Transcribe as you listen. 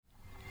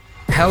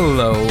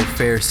Hello,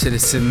 fair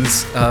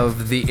citizens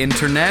of the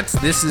internet.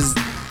 This is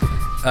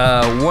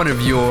one of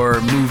your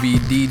movie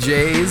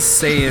DJs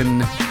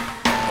saying,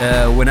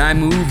 when I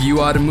move, you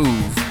ought to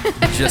move.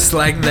 Just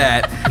like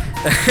that.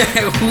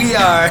 We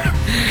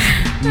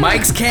are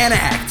Mike's Can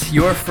Act,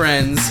 your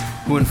friends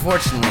who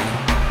unfortunately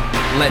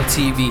let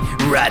TV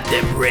rot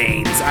their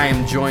brains. I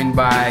am joined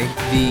by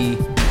the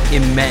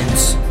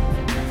immense,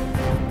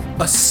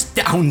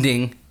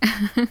 astounding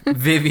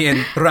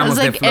Vivian Ramos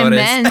de Flores.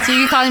 Immense. Are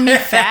you calling me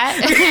fat?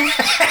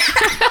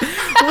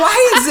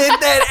 Why is it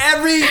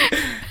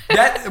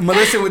that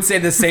Melissa would say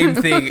the same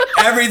thing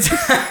every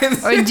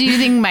time? Or do you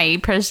think my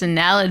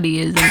personality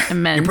is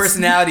immense? Your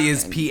personality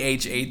is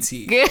PHAT.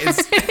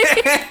 It's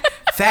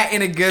fat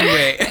in a good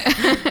way.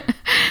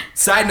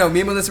 Side note, me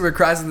and Melissa were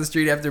crossing the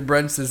street after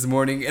brunch this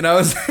morning, and I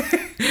was,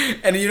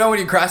 and you know when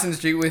you're crossing the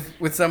street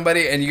with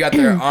somebody and you got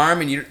their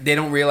arm and they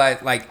don't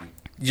realize, like,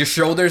 your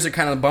shoulders are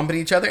kind of bumping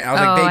each other. And I was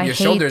like, babe, your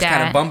shoulders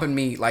kind of bumping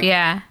me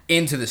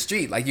into the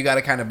street. Like, you got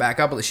to kind of back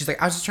up. She's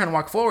like, I was just trying to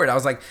walk forward. I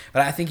was like,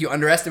 but I think you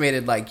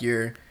underestimated, like,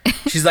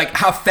 she's like,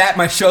 how fat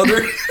my shoulder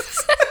is.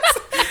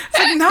 It's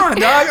like, no,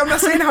 dog, I'm not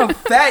saying how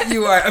fat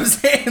you are. I'm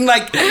saying,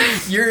 like,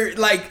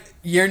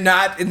 you're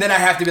not, and then I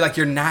have to be like,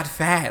 you're not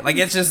fat. Like,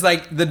 it's just,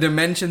 like, the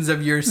dimensions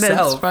of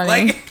yourself. That's funny.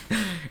 Like,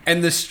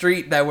 and the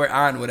street that we're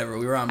on, whatever.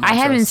 We were on Montrose. I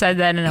haven't said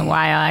that in a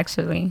while,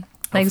 actually.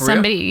 Like,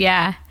 somebody, real?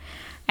 Yeah.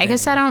 I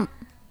guess I don't.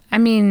 I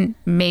mean,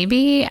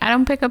 maybe I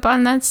don't pick up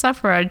on that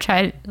stuff, or I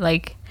try,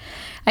 like,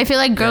 I feel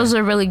like girls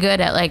are really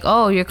good at, like,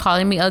 oh, you're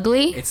calling me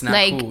ugly? It's not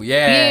like, cool.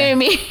 Yeah. You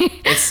know what I mean?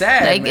 It's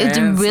sad, like, man. it's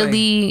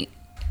really,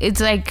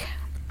 it's like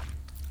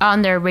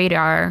on their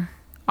radar,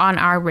 on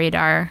our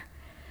radar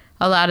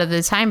a lot of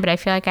the time, but I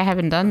feel like I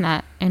haven't done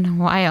that in a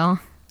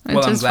while.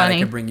 Well, I'm glad funny. I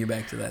could bring you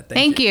back to that.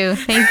 Thank you.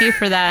 Thank you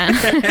for that.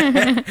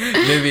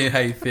 Vivian, how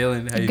you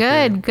feeling?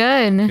 Good.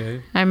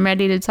 Okay. I'm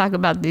ready to talk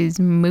about these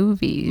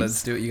movies.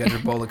 Let's do it. You got your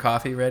bowl of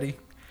coffee ready?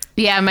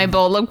 Yeah, my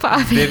bowl of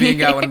coffee. Vivian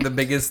got one of the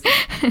biggest.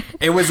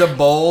 It was a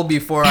bowl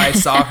before I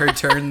saw her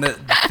turn the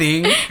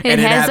thing. It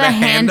has a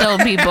handle,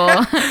 people.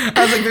 I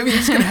was like, Vivian, you're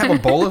just going to have a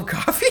bowl of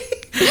coffee?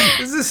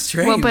 This is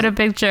strange. We'll put a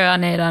picture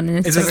on it on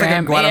Instagram. Is this like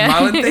a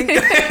Guatemalan thing?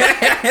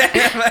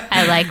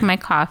 I like my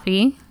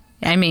coffee.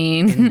 I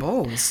mean, in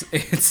bowls,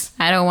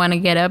 I don't want to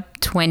get up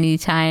 20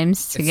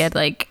 times to get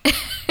like.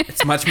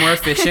 It's much more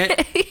efficient,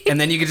 and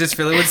then you can just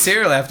fill it with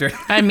cereal after.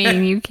 I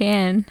mean, you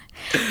can.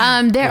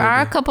 There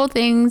are a couple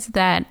things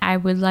that I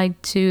would like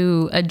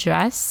to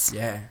address.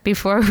 Yeah.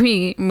 Before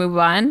we move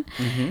on.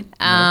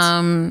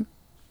 Mm-hmm.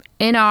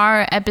 In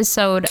our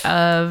episode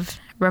of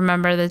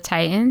Remember the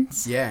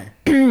Titans. Yeah.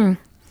 You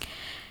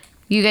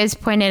guys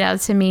pointed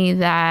out to me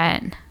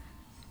that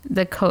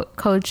the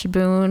Coach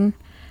Boone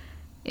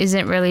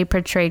isn't really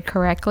portrayed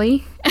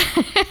correctly.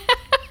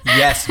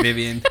 Yes,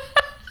 Vivian.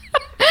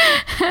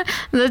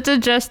 Let's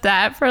address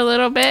that for a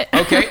little bit.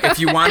 Okay, if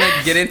you want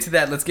to get into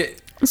that, let's get...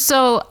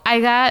 So,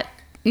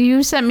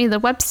 you sent me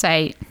the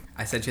website.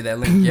 I sent you that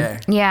link,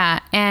 yeah. Yeah,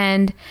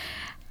 and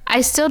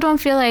I still don't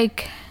feel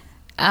like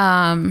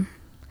I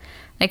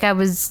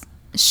was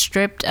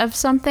stripped of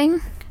something.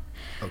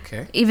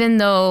 Okay. Even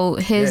though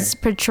his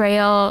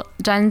portrayal,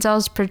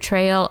 Denzel's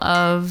portrayal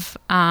of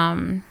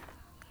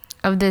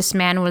this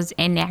man was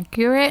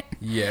inaccurate.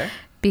 Yeah.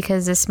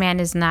 Because this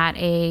man is not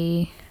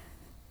a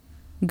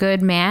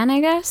good man, I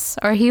guess.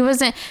 Or he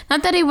wasn't,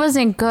 not that he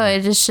wasn't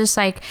good, it's just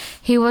like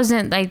he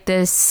wasn't like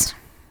this.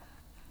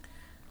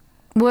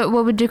 What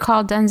would you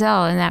call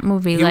Denzel in that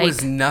movie? He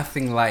was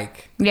nothing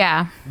like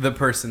the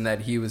person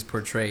that he was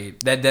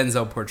portrayed, that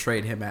Denzel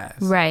portrayed him as.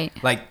 Right.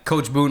 Like,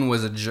 Coach Boone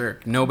was a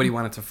jerk. Nobody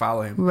wanted to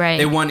follow him. Right.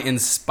 They won in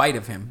spite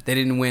of him. They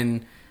didn't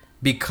win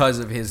because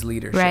of his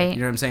leadership. Right. You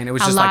know what I'm saying? It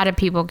was a just lot of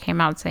people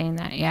came out saying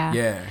that.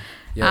 Yeah.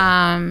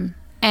 Yeah.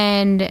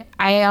 And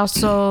I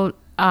also,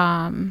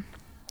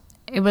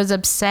 it was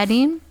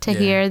upsetting to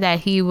hear that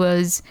he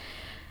was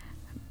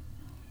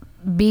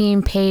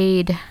being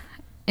paid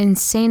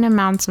insane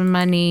amounts of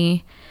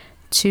money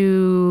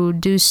to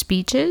do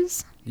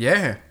speeches.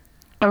 Yeah.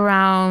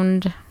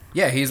 Around.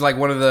 Yeah, he's like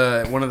one of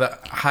the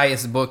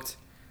highest booked,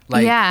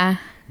 like,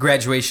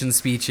 graduation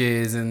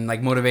speeches and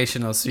like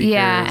motivational speakers.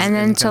 Yeah, and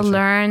then to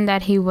learn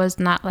that he was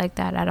not like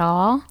that at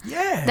all.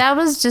 Yeah. That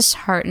was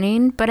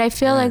disheartening, but I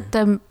feel like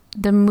the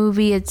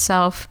movie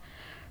itself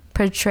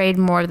portrayed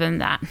more than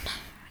that.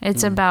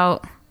 It's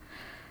about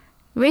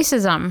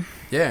racism.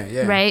 Yeah,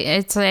 yeah. Right?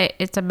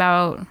 It's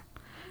about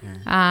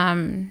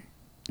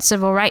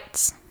civil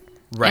rights.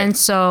 Right. And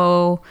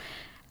so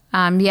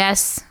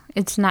yes,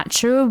 it's not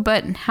true,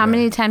 but how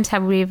many times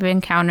have we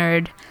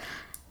encountered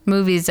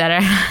movies that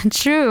are not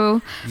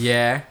true?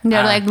 Yeah.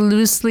 They're like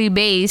loosely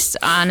based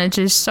on a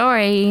true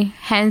story.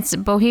 Hence,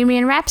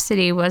 Bohemian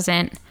Rhapsody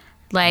wasn't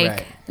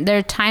like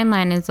their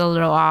timeline is a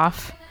little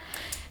off.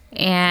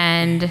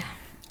 And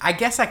I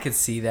guess I could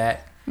see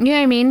that. You know what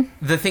I mean?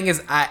 The thing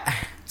is, I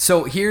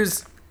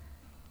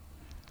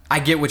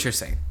get what you're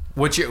saying.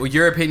 What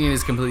your opinion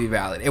is completely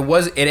valid.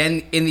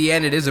 In the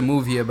end, it is a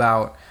movie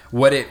about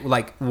what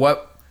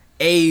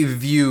a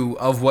view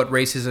of what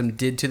racism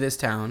did to this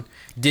town,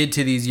 did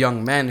to these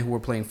young men who were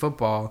playing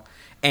football,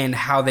 and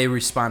how they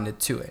responded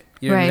to it.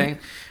 You know what I'm saying?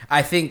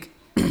 I think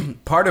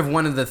part of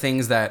one of the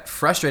things that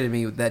frustrated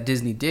me that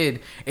Disney did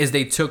is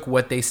they took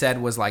what they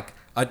said was like,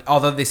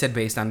 although they said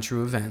based on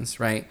true events,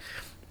 right?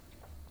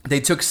 They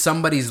took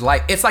somebody's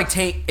life. It's like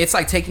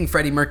taking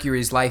Freddie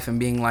Mercury's life and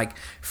being like,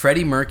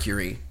 Freddie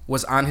Mercury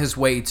was on his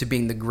way to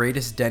being the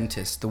greatest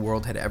dentist the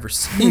world had ever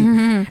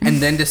seen, and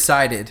then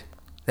decided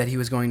that he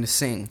was going to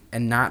sing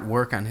and not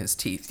work on his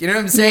teeth. You know what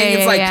I'm saying?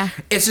 It's like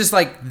it's just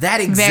like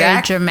that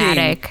exact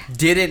thing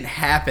didn't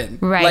happen.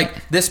 Right.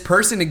 Like this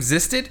person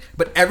existed,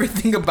 but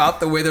everything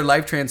about the way their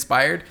life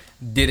transpired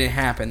didn't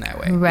happen that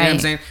way. Right. You know what I'm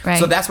saying? Right.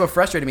 So that's what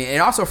frustrated me. And it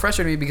also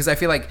frustrated me because I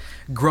feel like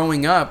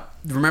growing up,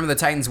 Remember the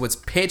Titans was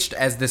pitched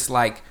as this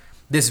like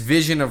this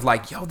vision of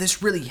like, yo,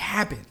 this really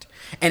happened.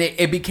 And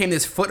it became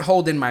this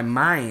foothold in my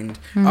mind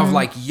of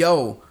like,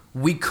 yo,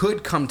 we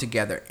could come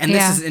together. And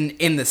this is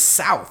in the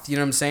South. You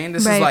know what I'm saying?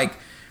 This is like,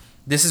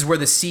 this is where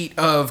the seat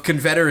of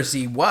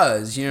Confederacy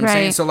was. You know what I'm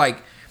saying? So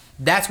like,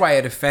 that's why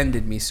it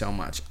offended me so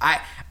much.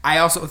 I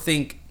also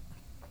think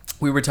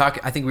we were talking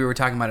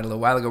about it a little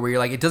while ago where you're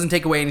like, it doesn't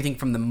take away anything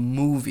from the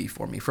movie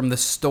for me, from the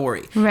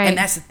story. Right. And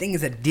that's the thing,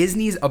 is that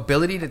Disney's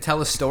ability to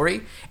tell a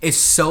story is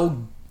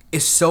so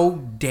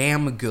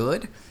damn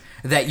good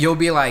that you'll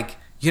be like,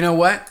 you know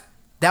what?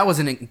 That was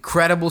an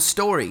incredible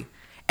story.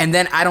 And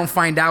then I don't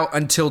find out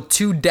until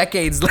 2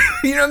 decades later,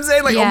 you know what I'm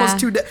saying? Like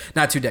almost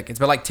not 2 decades,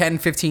 but like 10,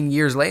 15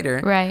 years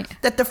later. Right.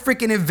 That the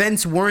freaking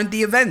events weren't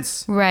the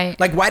events. Right.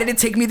 Like, why did it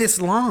take me this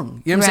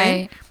long? You know what I'm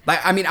saying?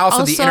 Like, I mean,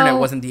 also the internet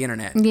wasn't the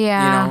internet.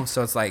 Yeah. You know?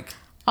 So it's like.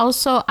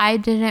 Also, I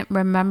didn't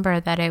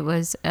remember that it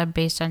was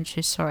based on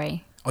true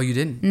story. Oh, you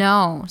didn't?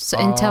 No. So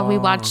until we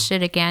watched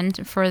it again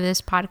for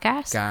this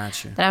podcast.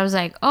 Gotcha. That I was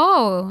like,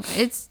 oh,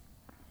 it's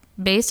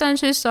based on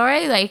true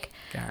story? Like.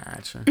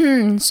 Gotcha.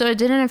 So it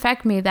didn't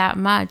affect me that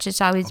much. It's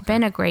always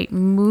been a great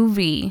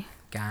movie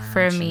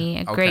for me,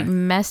 a great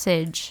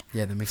message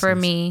that makes for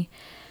sense. me.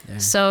 Yeah.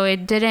 So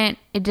it didn't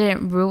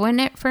ruin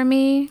it for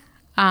me.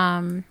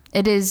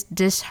 It is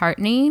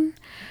disheartening,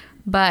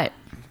 but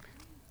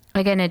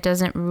again, it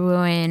doesn't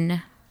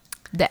ruin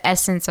the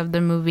essence of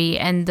the movie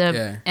and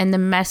the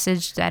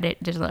message that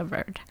it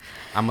delivered.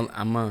 Same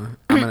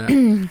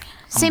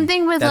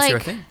thing with that's like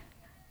your thing.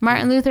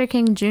 Martin Luther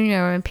King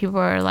Jr. when people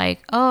are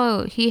like,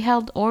 oh, he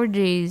held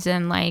orgies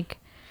and like.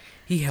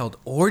 He held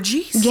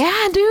orgies?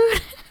 Yeah,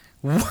 dude.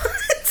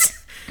 What?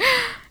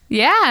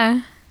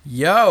 Yeah.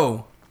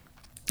 Yo.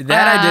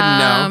 That I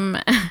didn't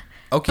know.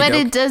 Okay.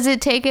 But does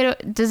it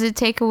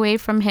take away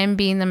from him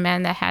being the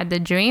man that had the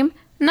dream?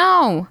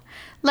 No.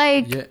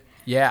 Like.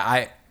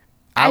 Yeah,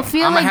 I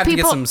feel I'm like gonna have people,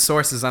 to get some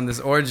sources on this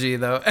orgy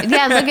though.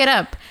 Yeah, look it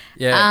up.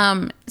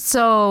 Yeah.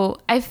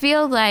 So I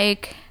feel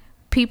like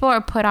people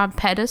are put on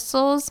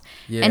pedestals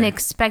and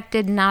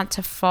expected not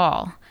to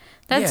fall.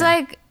 That's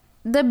like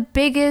the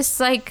biggest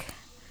like.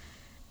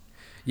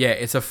 Yeah,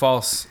 it's a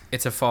false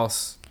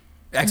expectation.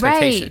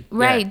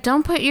 Right. Yeah.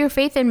 Don't put your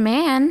faith in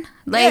man.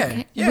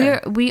 Like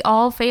we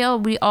all fail.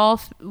 We all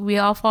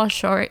fall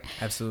short.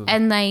 Absolutely.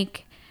 And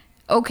like,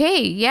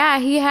 okay, yeah,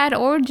 he had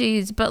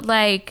orgies, but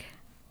like,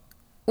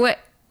 what?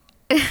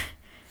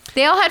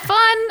 They all had fun.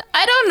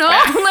 I don't know.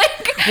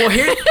 Like,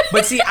 well,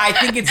 but see, I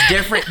think it's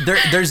different.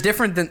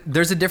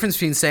 There's a difference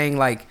between saying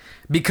like,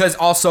 because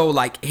also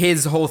like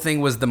his whole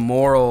thing was the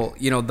moral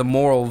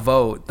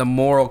vote, the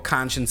moral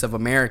conscience of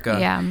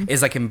America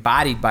is like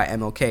embodied by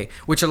MLK,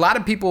 which a lot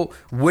of people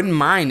wouldn't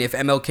mind if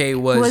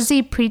MLK was. Was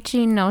he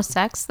preaching no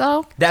sex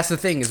though? That's the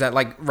thing, is that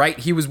like, right,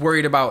 he was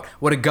worried about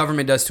what a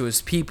government does to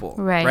his people,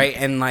 right,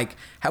 and like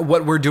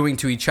what we're doing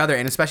to each other,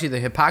 and especially the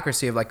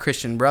hypocrisy of like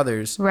Christian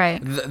brothers, right,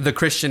 the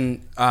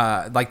Christian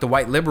like the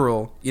white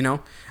liberal, you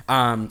know,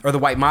 or the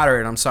white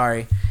moderate, I'm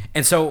sorry.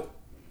 And so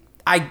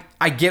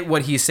I get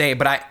what he's saying,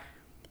 but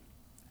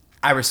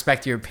I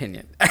respect your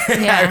opinion.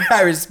 Yeah.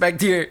 I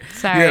respect your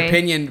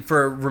opinion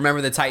for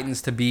Remember the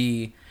Titans to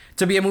be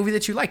a movie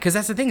that you like, because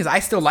that's the thing, is I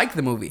still like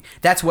the movie.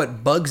 That's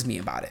what bugs me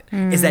about it.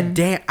 Is that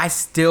damn, I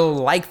still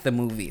like the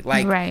movie.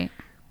 Like, right.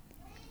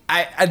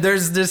 I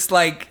there's just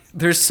like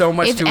there's so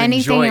much to enjoy in the movie.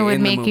 If anything, it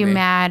would make you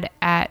mad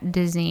at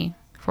Disney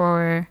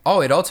for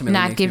it ultimately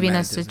not giving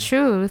us the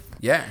truth.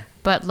 Yeah.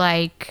 But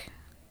like,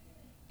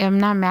 I'm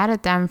not mad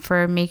at them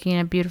for making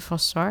a beautiful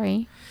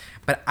story.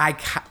 But I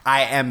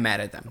am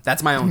mad at them.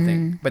 That's my own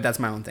thing. But that's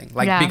my own thing.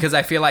 Like, because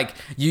I feel like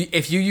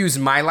if you use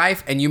my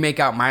life and you make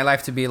out my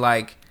life to be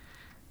like,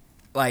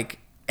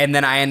 and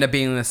then I end up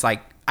being this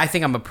like, I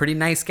think I'm a pretty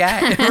nice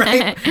guy,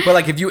 right? But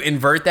like, if you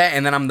invert that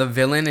and then I'm the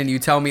villain and you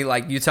tell me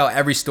like, you tell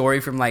every story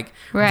from like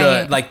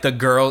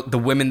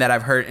the women that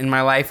I've hurt in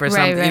my life or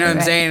something, you know what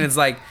I'm saying? It's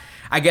like,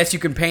 I guess you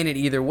can paint it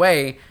either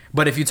way.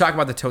 But if you talk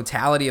about the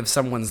totality of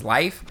someone's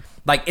life,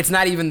 like, it's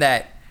not even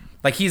that,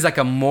 like, he's like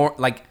a more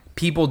like,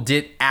 people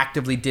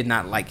actively did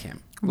not like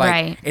him.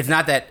 Like, it's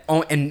not that,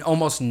 and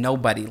almost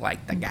nobody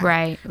liked the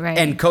guy. Right.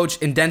 And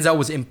Denzel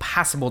was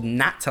impossible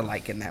not to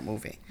like in that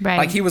movie. Right.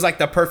 Like, he was like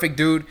the perfect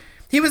dude.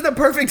 He was the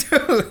perfect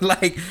dude.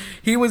 Like,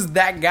 he was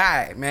that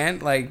guy, man.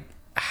 Like,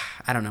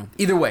 I don't know.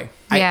 Either way,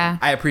 Yeah.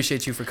 I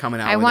appreciate you for coming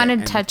out. I with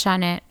wanted it to touch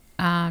on it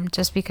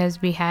just because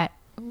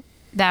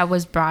that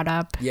was brought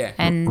up. Yeah.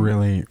 And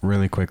Really,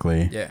 really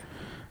quickly. Yeah.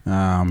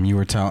 You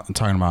were talking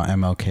about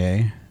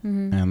MLK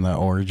and the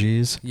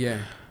orgies. Yeah.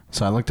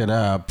 So I looked it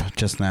up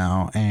just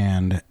now,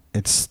 and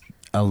it's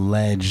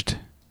alleged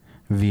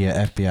via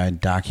FBI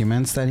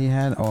documents that he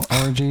had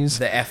orgies.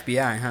 The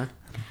FBI, huh?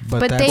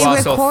 But that's, they Who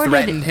also recorded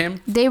threatened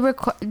him?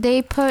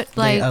 They put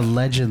like they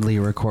allegedly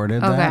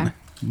recorded Okay. that.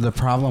 The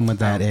problem with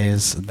that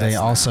is they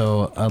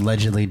also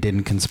allegedly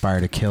didn't conspire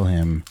to kill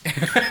him,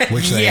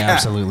 which they Yeah.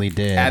 absolutely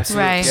did.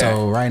 Absolutely. Right. Yeah.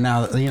 So right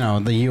now,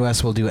 the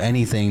U.S. will do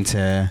anything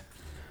to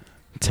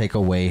take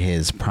away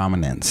his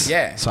prominence.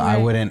 Yeah. So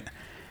Right.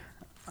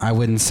 I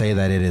wouldn't say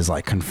that it is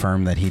like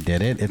confirmed that he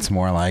did it. It's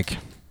more like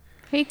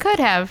he could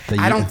have.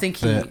 I don't think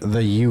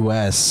the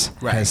U.S.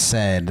 Right. has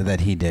said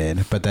that he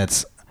did, but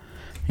that's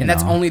and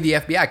that's know. only the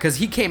FBI, because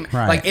he came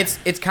Right. like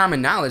it's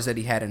common knowledge that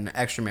he had an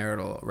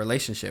extramarital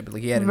relationship,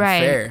 like he had an Right.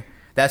 affair.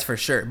 That's for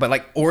sure. But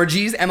like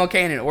orgies, MLK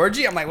and an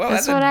orgy, I'm like, well,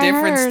 that's That's a what I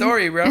different heard.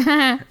 story, bro.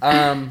 Anyway.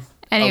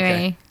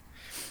 Okay.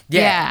 Yeah.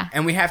 Yeah.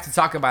 And we have to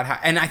talk about how,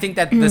 and I think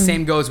that the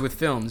same goes with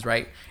films,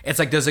 right? It's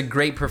like, does a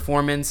great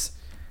performance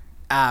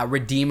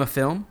redeem a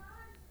film?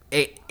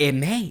 It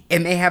may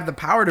have the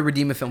power to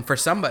redeem a film for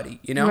somebody,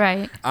 you know?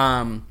 Right.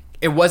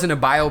 It wasn't a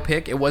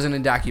biopic. It wasn't a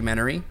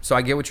documentary. So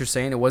I get what you're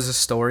saying. It was a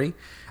story.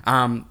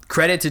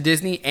 Credit to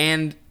Disney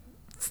and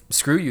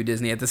screw you,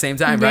 Disney, at the same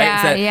time, right? Yeah,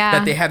 It's that, yeah.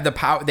 that they have the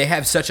power. They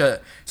have such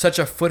a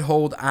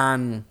foothold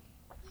on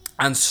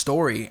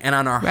story and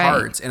on our Right.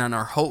 hearts and on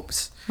our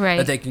hopes, Right.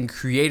 that they can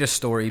create a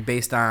story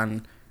based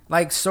on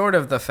like sort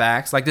of the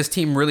facts. Like this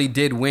team really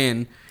did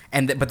win,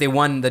 but they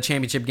won the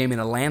championship game in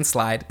a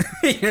landslide.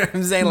 You know what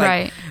I'm saying? Like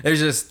Right. there's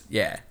just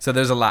so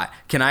there's a lot.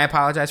 Can I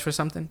apologize for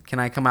something? Can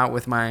I come out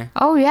with my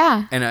Oh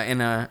yeah. in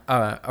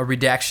a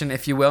redaction,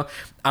 if you will?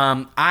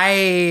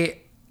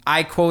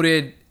 I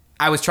quoted.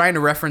 I was trying to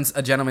reference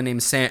a gentleman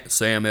named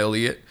Sam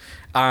Elliott,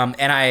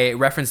 and I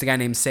referenced a guy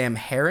named Sam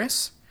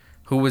Harris,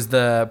 who was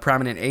the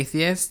prominent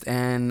atheist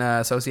and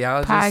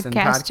sociologist and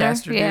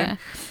podcaster dude. Yeah.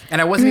 And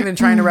I wasn't even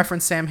trying to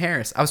reference Sam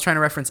Harris. I was trying to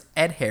reference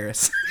Ed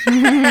Harris.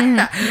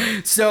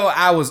 So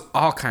I was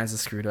all kinds of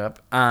screwed up.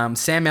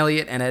 Sam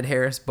Elliott and Ed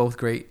Harris, both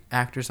great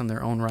actors on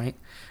their own right.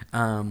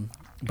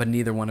 But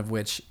neither one of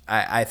which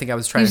I think I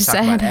was trying to talk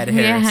about Ed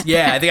Harris.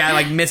 Yeah, I think I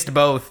like missed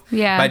both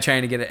by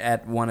trying to get it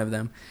at one of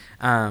them.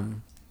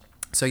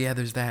 So yeah,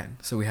 there's that.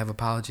 So we have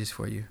apologies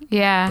for you.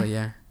 Yeah. But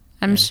yeah.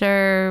 I'm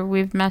sure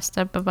we've messed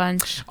up a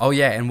bunch. Oh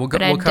yeah, and we'll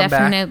But come back. I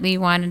definitely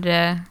wanted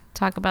to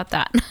talk about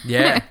that.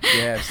 Yeah,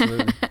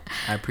 absolutely.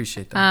 I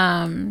appreciate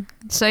that.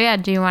 So yeah,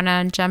 do you want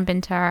to jump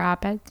into our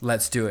op-eds?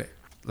 Let's do it.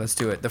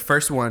 The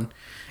first one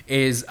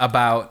is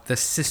about the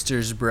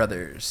Sisters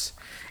Brothers.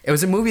 It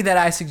was a movie that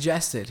I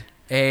suggested.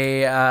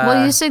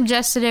 Well, you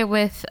suggested it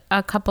with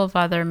a couple of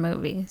other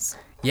movies.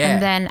 Yeah.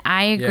 And then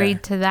I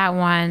agreed to that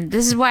one.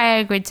 This is why I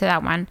agreed to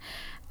that one.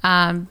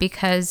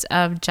 Because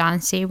of John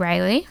C.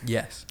 Reilly.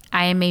 Yes.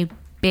 I am a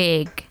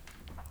big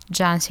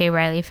John C.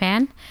 Reilly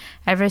fan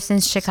ever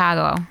since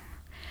Chicago.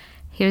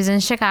 He was in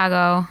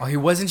Chicago. Oh, he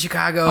was in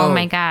Chicago. Oh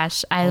my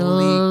gosh. I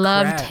Holy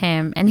loved crap.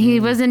 him. And he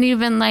wasn't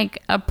even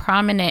like a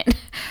prominent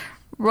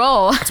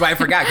role. That's why I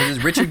forgot, because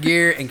it's Richard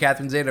Gere and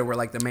Catherine Zeta were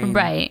like the main.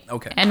 Right.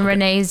 Okay. And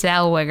Renee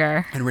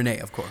Zellweger. And Renee,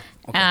 of course.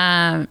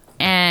 Okay.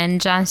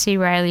 And John C.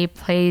 Reilly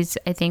plays,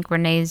 I think,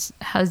 Renee's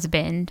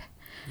husband.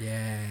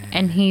 yeah.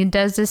 And he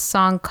does this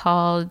song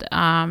called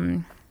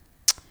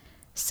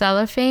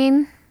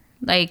Cellophane,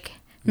 like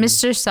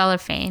Mr.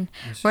 Cellophane,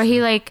 where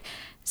he like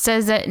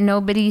says that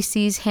nobody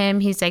sees him.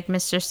 He's like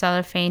Mr.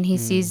 Cellophane. He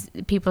sees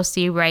people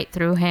see right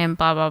through him.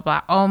 Blah blah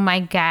blah. Oh my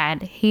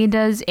God, he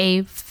does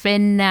a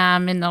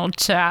phenomenal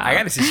job. I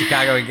got to see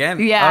Chicago again.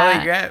 Yeah,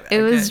 Holy crap.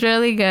 it was Okay.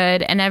 really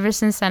good. And ever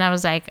since then, I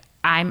was like,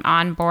 I'm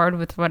on board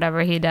with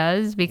whatever he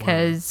does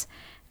because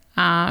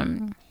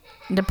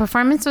the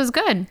performance was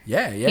good.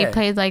 Yeah. He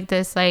played like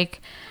this,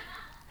 like,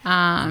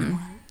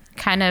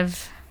 kind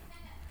of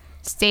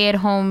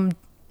stay-at-home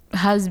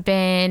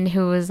husband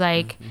who was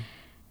like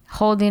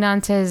holding on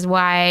to his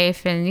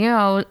wife, and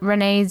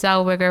Renee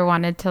Zellweger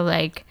wanted to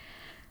like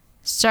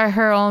start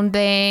her own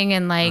thing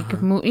and like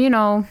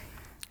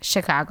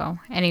Chicago.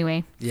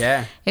 Anyway,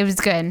 Yeah. it was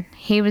good.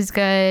 He was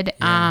good.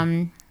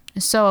 Yeah.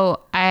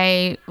 So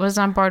I was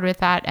on board with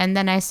that, and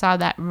then I saw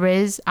that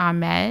Riz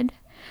Ahmed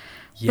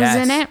was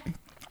in it.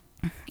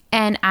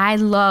 And I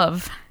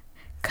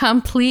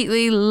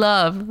completely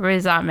love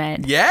Riz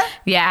Ahmed. Yeah?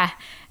 Yeah.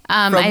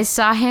 I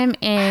saw him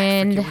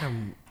in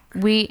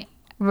He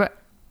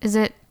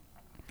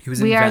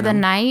was We in Are the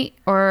Venom. Night,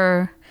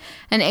 or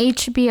an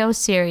HBO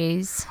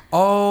series.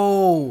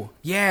 Oh,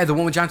 yeah, the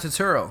one with John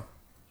Turturro.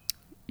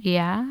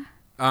 Yeah.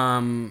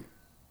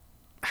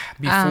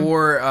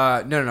 Before,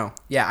 no.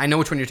 Yeah, I know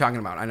which one you're talking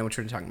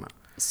about.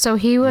 So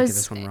he Get was,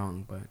 this one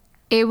wrong, but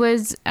it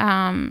was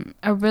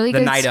a really The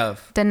good... Night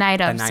of. The Night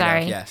The of, Night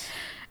sorry. of, yes.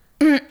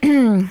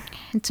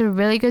 It's a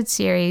really good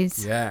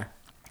series. Yeah.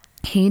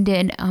 He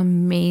did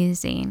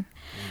amazing.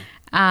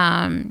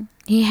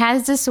 he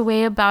has this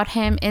way about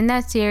him in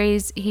that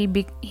series.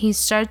 He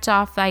starts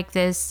off like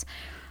this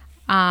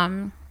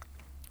nerdy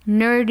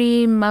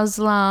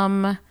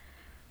Muslim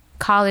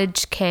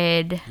college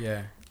kid,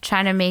 Yeah.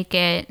 trying to make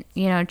it,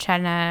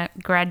 trying to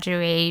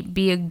graduate,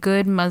 be a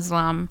good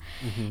Muslim,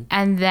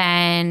 and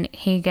then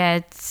he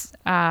gets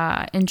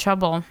in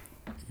trouble,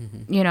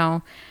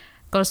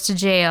 goes to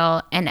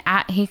jail, and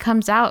he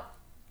comes out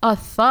a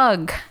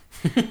thug.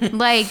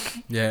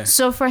 Like, Yeah.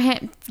 so for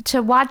him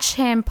to watch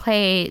him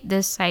play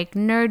this like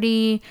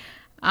nerdy,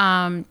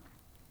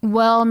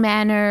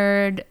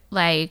 well-mannered,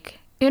 like,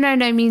 you know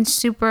what I mean,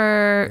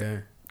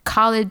 super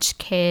college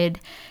kid,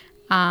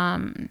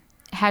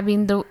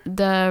 having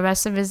the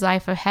rest of his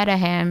life ahead of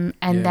him,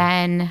 and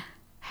then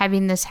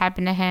having this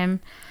happen to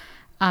him,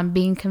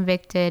 being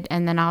convicted,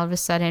 and then all of a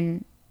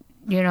sudden,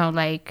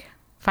 like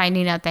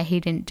finding out that he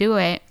didn't do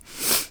it.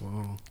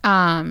 Whoa.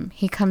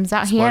 He comes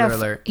out. Spoiler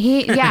alert.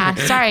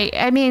 Sorry.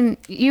 I mean,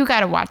 you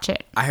gotta watch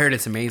it. I heard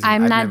it's amazing.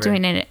 I'm not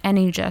doing it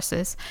any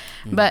justice,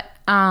 but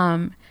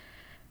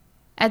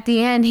at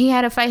the end, he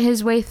had to fight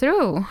his way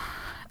through,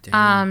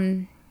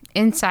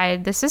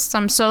 inside the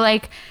system. So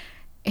like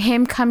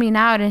him coming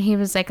out, and he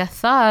was like a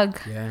thug.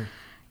 Yeah.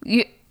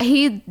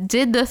 He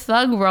did the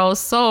thug role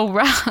so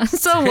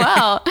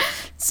well.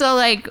 So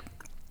like,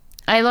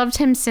 I loved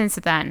him since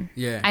then.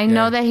 Yeah. I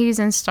know that he's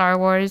in Star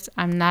Wars.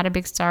 I'm not a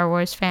big Star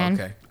Wars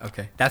fan.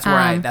 Okay. That's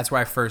where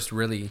I first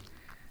really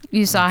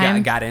You saw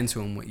him? got into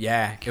him.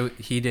 Yeah.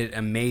 He did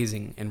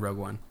amazing in Rogue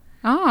One.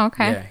 Oh,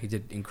 okay. Yeah, he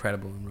did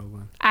incredible in Rogue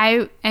One.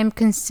 I am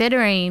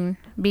considering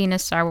being a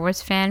Star Wars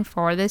fan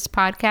for this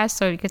podcast,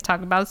 so we could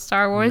talk about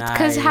Star Wars.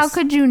 Because how Nice.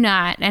 could you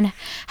not? And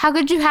how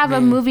could you have a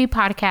movie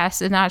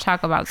podcast and not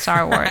talk about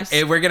Star Wars?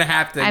 We're gonna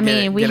have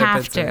to. We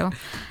have to.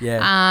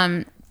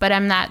 Yeah. But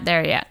I'm not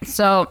there yet.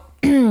 So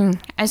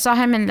I saw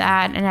him in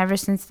that, and ever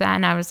since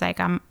then, I was like,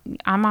 I'm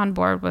on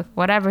board with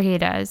whatever he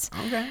does.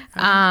 Okay.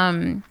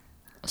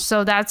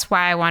 So that's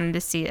why I wanted to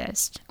see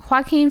this.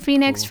 Joaquin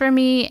Phoenix for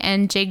me,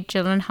 and Jake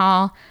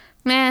Gyllenhaal.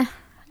 I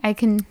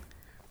can.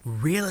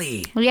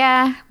 Really?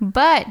 Yeah,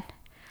 but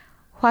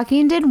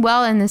Joaquin did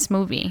well in this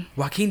movie.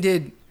 Joaquin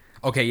did.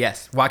 Okay.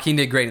 Yes. Joaquin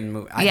did great in the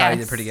movie. I thought he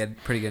did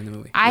pretty good in the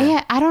movie.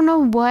 I don't know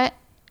what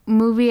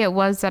movie it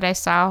was that I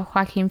saw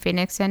Joaquin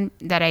Phoenix in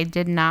that I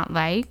did not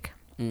like.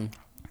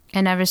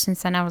 And ever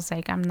since then, I was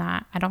like, I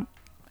don't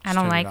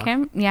like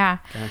him. Yeah.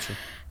 Gotcha.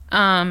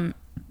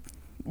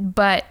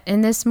 But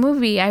in this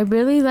movie, I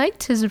really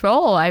liked his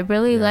role. I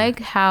really like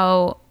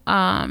how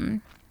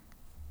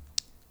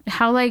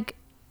like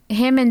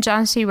him and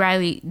John C.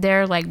 Reilly,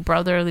 their like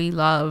brotherly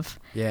love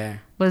Yeah.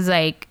 was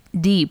like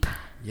deep.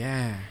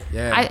 Yeah.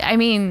 Yeah. I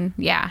mean,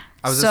 yeah.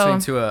 I was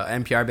listening to a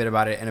NPR bit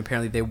about it, and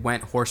apparently they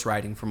went horse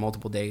riding for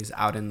multiple days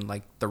out in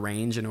like the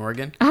range in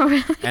Oregon. Oh,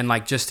 really? And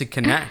like just to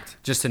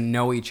connect, just to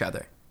know each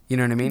other. You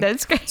know what I mean?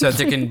 That's great. So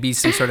there can be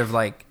some sort of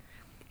like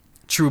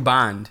true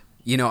bond.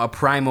 A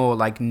primal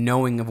like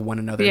knowing of one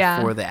another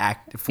for the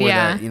act the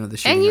the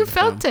shooting. And you of the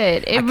felt film.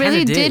 it. It I really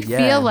kinda did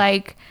feel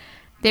like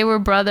they were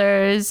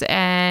brothers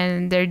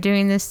and they're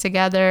doing this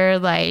together.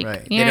 Like,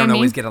 right. you They know don't what I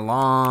always mean? get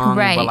along,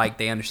 Right. but like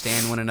they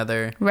understand one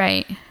another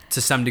Right.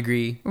 to some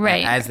degree,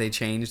 Right. As they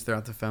change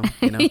throughout the film.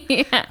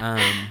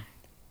 Yeah.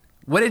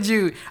 What did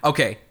you?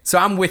 Okay, so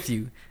I'm with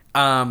you.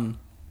 I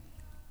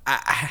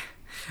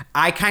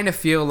kind of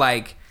feel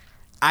like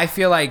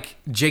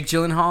Jake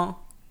Gyllenhaal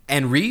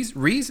and Riz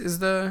is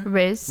the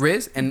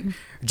Riz and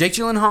Jake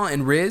Gyllenhaal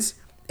and Riz,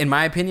 in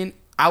my opinion,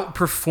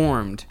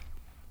 outperformed.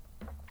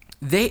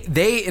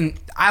 And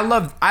I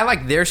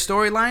like their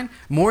storyline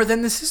more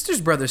than the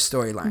Sisters Brothers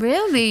storyline.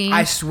 Really?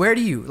 I swear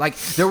to you, like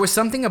there was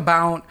something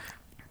about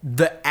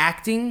the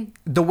acting,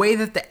 the way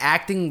that the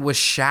acting was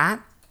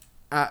shot,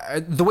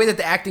 the way that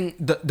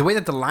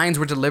the lines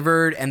were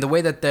delivered, and the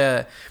way that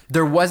there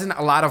wasn't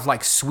a lot of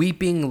like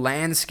sweeping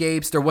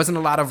landscapes. There wasn't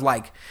a lot of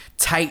like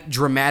tight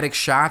dramatic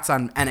shots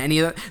on any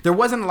of that. There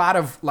wasn't a lot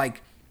of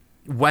like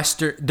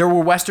there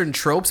were Western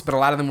tropes, but a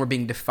lot of them were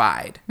being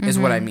defied, is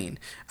what I mean.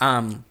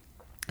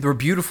 There were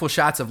beautiful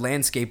shots of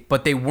landscape,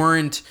 but they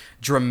weren't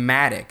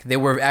dramatic. They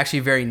were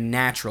actually very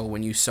natural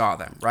when you saw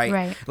them, right?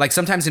 Right. Like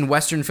sometimes in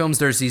Western films,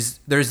 there's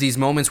these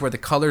moments where the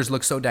colors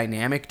look so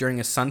dynamic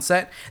during a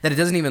sunset that it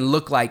doesn't even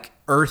look like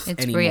Earth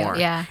It's anymore. real,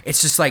 yeah.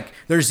 It's just like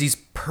there's these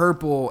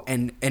purple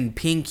and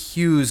pink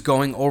hues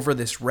going over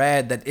this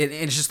red that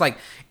it's just like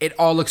it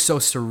all looks so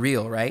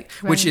surreal, right?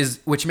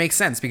 Which makes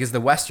sense because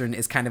the Western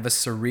is kind of a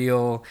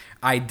surreal,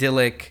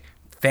 idyllic,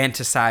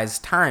 fantasized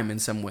time in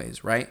some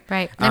ways, right?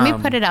 Right. Let me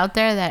put it out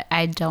there that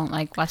I don't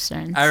like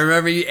Westerns. I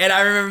remember you, and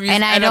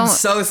I'm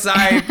so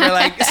sorry for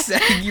like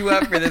setting you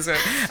up for this one.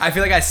 I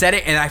feel like I said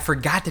it, and I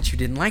forgot that you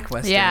didn't like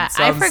Westerns. Yeah,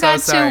 so I forgot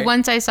so sorry. too.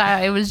 Once I saw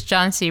it was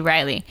John C.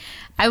 Reilly.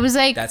 I was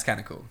like, That's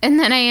kind of cool. and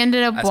then I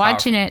ended up That's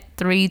watching powerful. it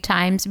 3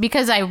 times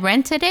because I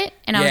rented it,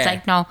 and I was Yeah.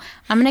 like, no,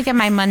 I'm gonna get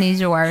my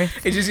money's worth.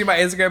 Did you see my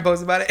Instagram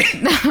post about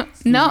it?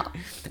 No.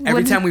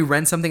 Every time we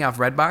rent something off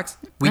Redbox,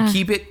 we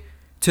keep it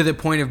to the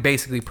point of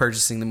basically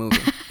purchasing the movie.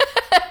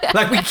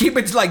 Like we keep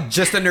it to like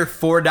just under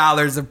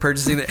 $4 of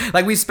purchasing it.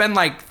 Like we spend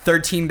like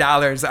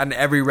 $13 on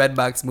every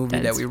Redbox movie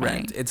that we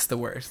rent. It's the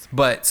worst.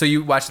 But so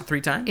you watched it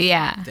 3 times?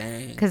 Yeah.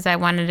 Dang. Because I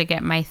wanted to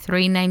get my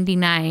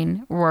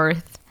 $3.99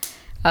 worth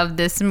of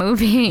this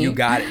movie. You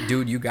got it,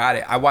 dude. You got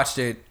it. I watched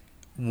it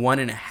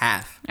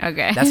 1.5.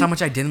 Okay. That's how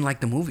much I didn't like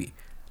the movie.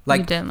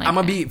 Like, didn't like I'm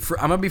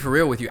gonna be for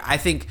real with you. I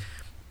think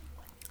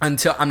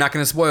until I'm not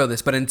gonna spoil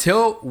this, but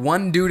until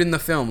one dude in the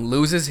film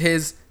loses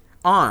his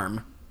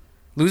arm,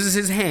 loses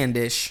his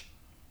handish,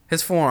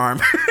 his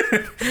forearm,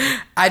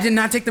 I did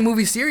not take the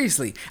movie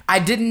seriously. I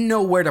didn't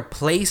know where to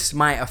place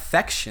my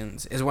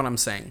affections, is what I'm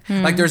saying.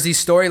 Like, there's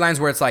these storylines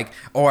where it's like,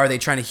 oh, are they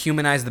trying to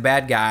humanize the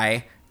bad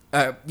guy?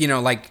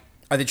 Like,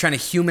 are they trying to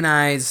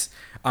humanize?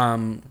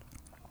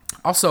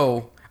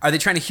 Also, are they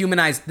trying to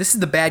humanize? This is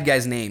the bad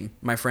guy's name,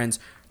 my friends.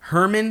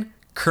 Herman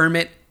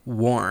Kermit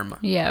Warm.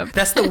 Yeah.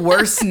 That's the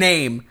worst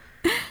name.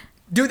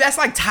 Dude, that's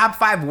like top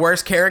 5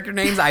 worst character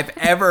names I've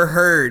ever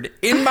heard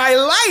in my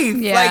life.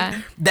 Yeah.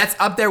 Like, that's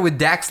up there with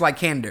Dax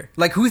Lycander.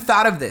 Like, who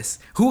thought of this?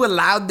 Who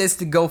allowed this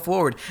to go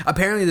forward?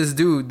 Apparently, this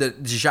dude, the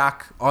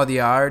Jacques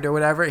Audiard or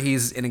whatever,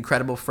 he's an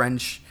incredible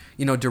French,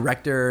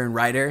 director and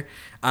writer.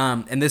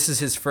 And this is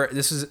his first.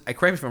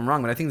 Correct me if I'm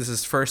wrong, but I think this is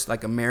his first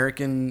like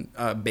American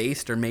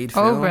based or made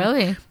film. Oh,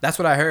 really? That's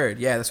what I heard.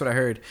 Yeah, that's what I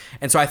heard.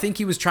 And so I think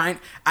he was trying.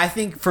 I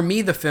think for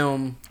me, the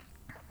film.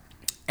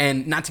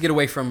 And not to get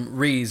away from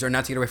Reese or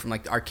not to get away from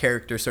like our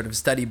character sort of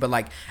study, but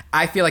like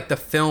I feel like the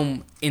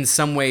film in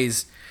some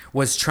ways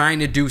was trying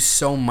to do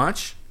so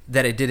much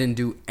that it didn't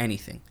do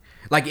anything.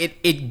 Like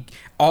it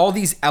all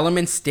these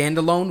elements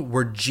standalone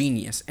were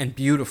genius and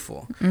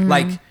beautiful. Mm-hmm.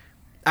 Like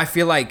I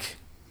feel like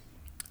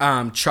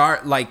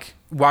like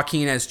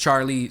Joaquin as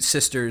Charlie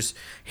Sisters,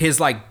 his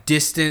like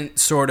distant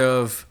sort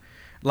of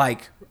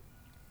like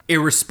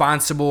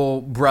irresponsible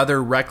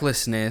brother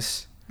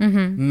recklessness.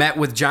 Mm-hmm. Met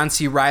with John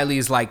C.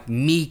 Reilly's like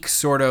meek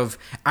sort of,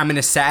 I'm an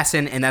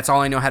assassin and that's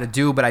all I know how to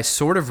do, but I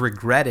sort of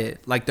regret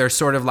it. Like there's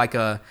sort of like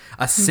a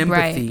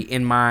sympathy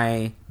in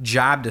my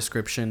job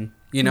description,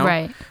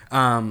 Right.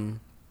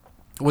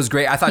 Was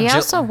great. I thought he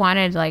also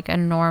wanted like a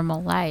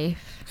normal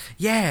life.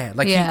 Yeah,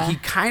 like he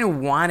kind of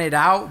wanted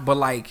out, but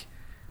like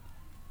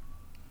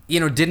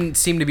didn't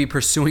seem to be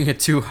pursuing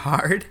it too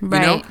hard.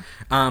 Right.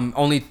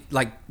 Only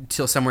like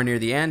till somewhere near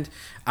the end.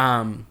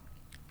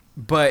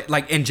 But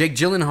like, and Jake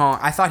Gyllenhaal,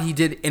 I thought he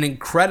did an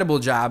incredible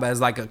job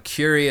as like a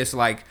curious,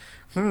 like,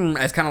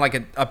 as kind of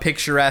like a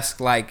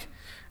picturesque, like,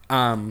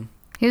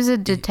 he was a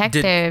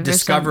detective.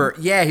 Discover.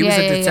 Yeah, he was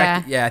a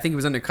detective. Yeah, I think he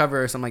was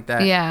undercover or something like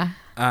that. Yeah.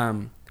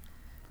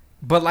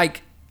 But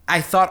like, I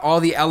thought all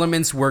the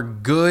elements were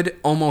good,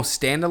 almost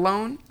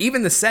standalone.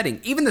 Even the setting,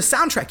 even the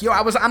soundtrack.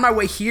 I was on my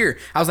way here.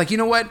 I was like, you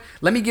know what?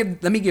 Let me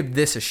give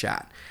this a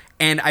shot.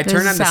 And I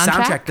turned on the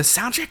soundtrack. The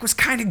soundtrack was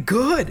kind of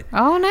good.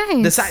 Oh,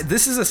 nice.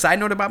 This is a side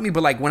note about me,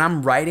 but like when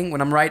I'm writing,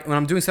 when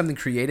I'm doing something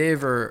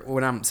creative, or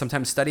when I'm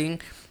sometimes studying,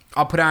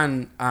 I'll put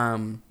on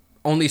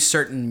only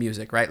certain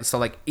music, right? So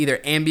like either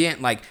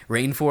ambient, like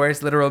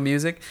rainforest, literal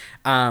music,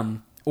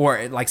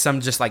 or like some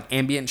just like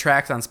ambient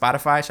tracks on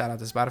Spotify. Shout out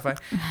to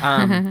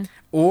Spotify.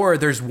 Or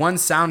there's one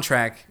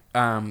soundtrack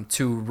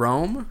to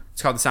Rome.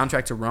 It's called the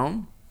soundtrack to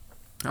Rome.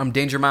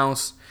 Danger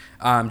Mouse,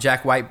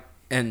 Jack White,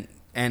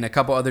 and a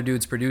couple other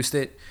dudes produced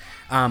it.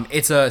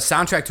 It's a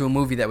soundtrack to a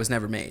movie that was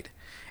never made.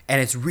 And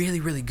it's really,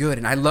 really good.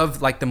 And I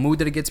love like the mood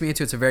that it gets me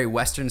into. It's a very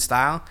Western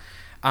style.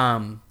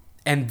 And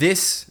their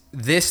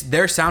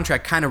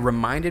soundtrack kind of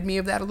reminded me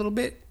of that a little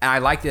bit. And I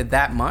liked it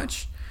that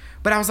much.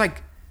 But I was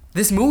like,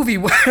 this movie,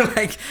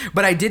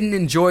 but I didn't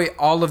enjoy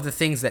all of the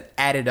things that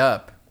added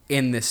up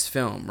in this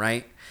film,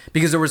 right?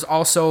 Because there was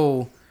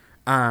also,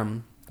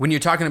 when you're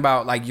talking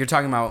about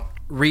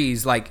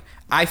Reese, like,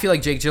 I feel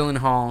like Jake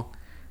Gyllenhaal,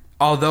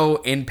 although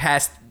in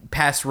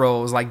past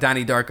roles, like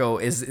Donnie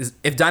Darko is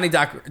if Donnie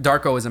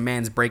Darko is a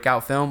man's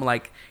breakout film,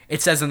 like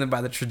it says something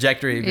about the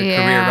trajectory of your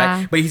career,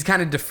 right? But he's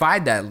kind of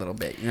defied that a little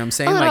bit. You know what I'm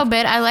saying? A little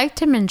bit. I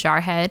liked him in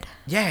Jarhead.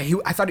 Yeah,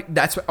 I thought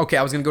that's okay.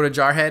 I was gonna go to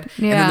Jarhead,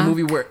 and then the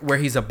movie where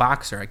he's a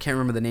boxer. I can't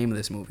remember the name of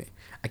this movie.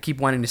 I keep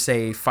wanting to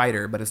say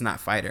Fighter, but it's not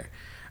Fighter.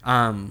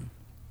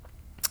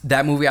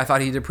 That movie I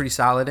thought he did pretty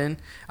solid in.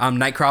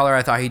 Nightcrawler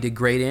I thought he did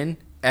great in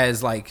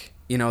as like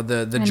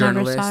the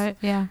journalist. Never saw it.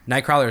 Yeah.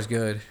 Nightcrawler is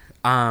good.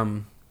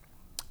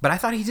 But I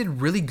thought he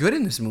did really good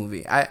in this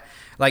movie.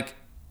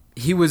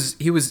 He was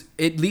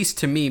at least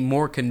to me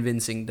more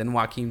convincing than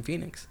Joaquin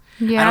Phoenix.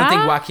 Yeah.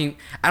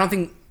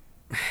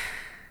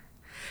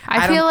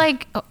 I feel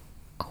like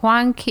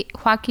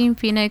Joaquin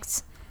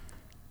Phoenix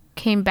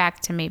came back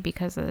to me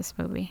because of this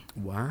movie.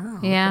 Wow.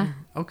 Yeah.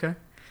 Okay.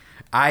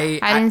 I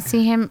didn't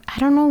see him. I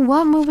don't know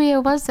what movie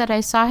it was that I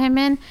saw him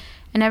in,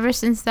 and ever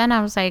since then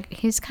I was like,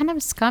 he's kind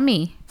of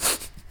scummy.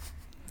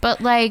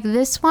 But like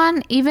this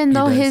one, even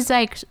though his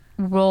like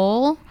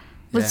role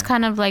was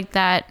kind of like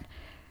that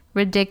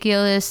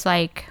ridiculous,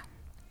 like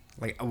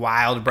a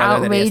wild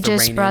brother,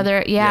 outrageous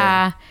brother,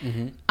 yeah.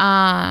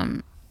 Mm-hmm.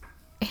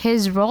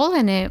 His role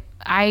in it,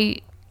 I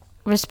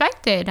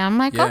respected. I'm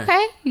like,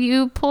 okay,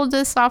 you pulled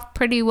this off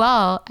pretty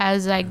well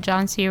as like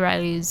John C.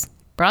 Reilly's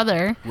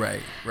brother.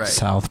 Right.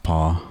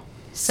 Southpaw.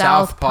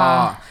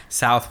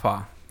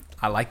 Southpaw.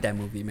 I like that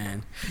movie,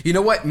 man. You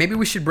know what? Maybe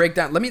we should break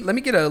down. Let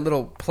me get a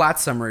little plot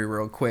summary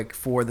real quick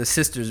for the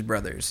Sisters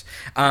Brothers.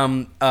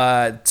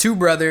 Two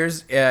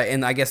brothers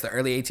in, I guess, the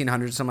early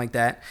 1800s, something like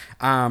that.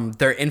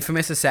 They're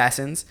infamous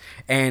assassins,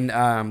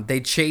 and they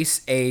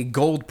chase a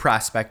gold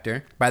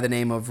prospector by the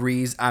name of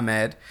Riz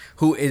Ahmed,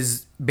 who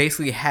is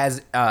basically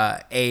has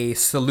a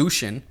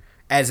solution,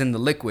 as in the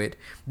liquid,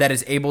 that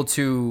is able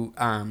to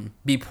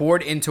be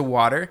poured into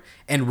water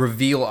and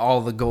reveal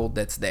all the gold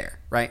that's there,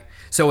 right?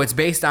 So it's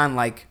based on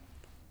like.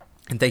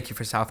 And thank you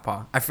for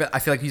Southpaw. I feel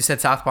like you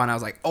said Southpaw, and I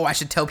was like, oh, I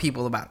should tell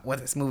people about what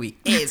this movie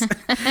is.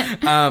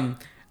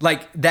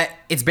 Like that,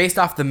 it's based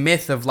off the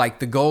myth of like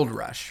the gold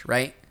rush,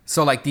 right?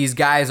 So like these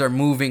guys are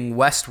moving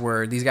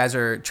westward. These guys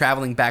are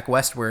traveling back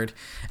westward,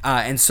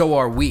 and so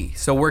are we.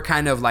 So we're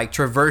kind of like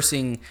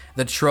traversing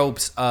the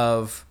tropes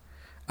of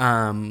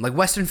like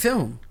Western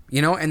film,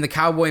 you know, and the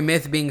cowboy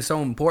myth being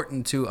so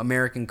important to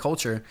American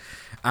culture.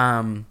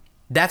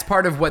 That's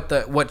part of what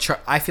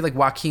I feel like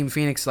Joaquin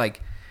Phoenix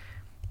like.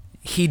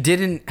 He did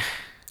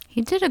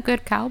a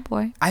good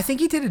cowboy. I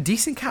think he did a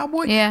decent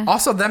cowboy. Yeah.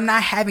 Also, them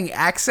not having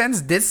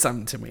accents did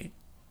something to me.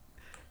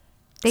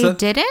 They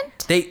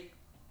didn't?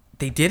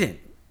 They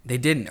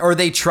didn't. Or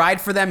they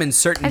tried for them in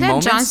certain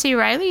moments. John C.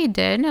 Reilly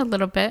did a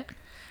little bit.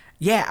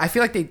 Yeah, I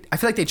feel like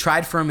they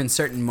tried for him in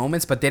certain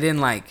moments, but they didn't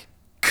like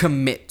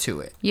commit to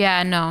it.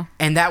 Yeah, no.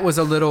 And that was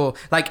a little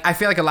like I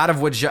feel like a lot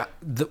of what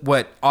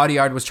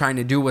Audiard was trying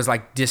to do was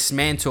like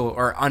dismantle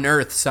or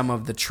unearth some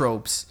of the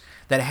tropes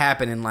that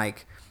happen in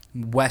like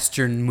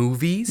Western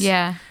movies.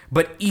 Yeah.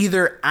 But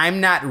either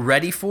I'm not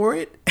ready for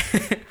it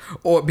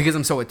or because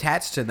I'm so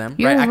attached to them,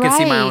 You're right? I can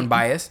see my right. own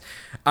bias.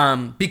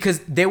 Because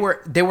they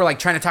were like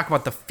trying to talk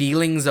about the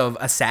feelings of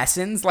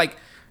assassins. Like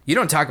you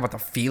don't talk about the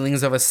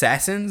feelings of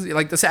assassins.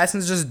 Like the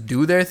assassins just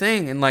do their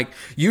thing, and like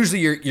usually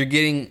you're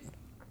getting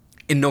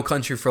in No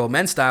Country for Old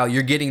Men style,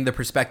 you're getting the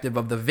perspective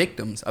of the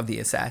victims of the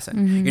assassin.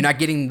 Mm-hmm. You're not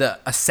getting the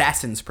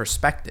assassin's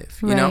perspective,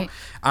 you know?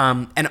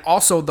 And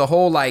also the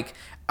whole like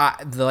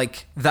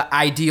the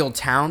ideal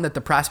town that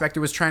the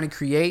prospector was trying to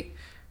create.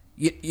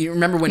 You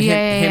remember when him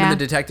and the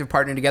detective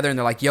partnered together and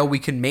they're like, yo, we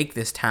can make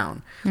this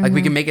town. Mm-hmm. Like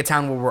we can make a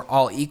town where we're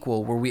all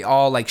equal, where we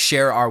all like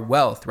share our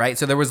wealth, right?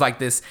 So there was like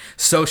this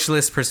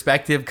socialist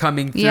perspective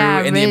coming through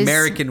in the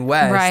American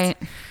West. Right.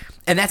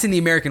 And that's in the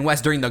American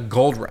West during the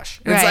gold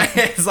rush.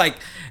 It's like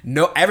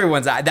no,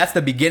 everyone's, that's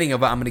the beginning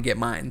of I'm going to get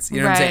mines.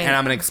 You know what I'm saying? And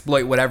I'm going to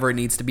exploit whatever it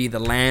needs to be, the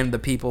land, the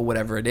people,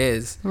 whatever it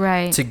is,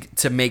 right,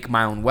 to make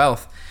my own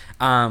wealth.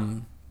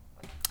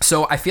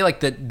 So I feel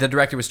like the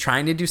director was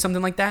trying to do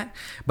something like that,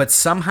 but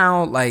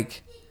somehow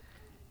like,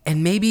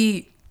 and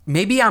maybe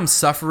I'm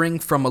suffering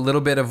from a little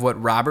bit of what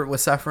Robert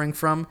was suffering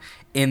from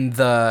in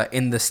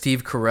the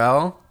Steve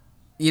Carell,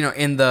 you know,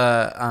 in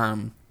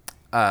the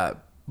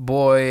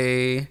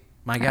boy,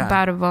 my God,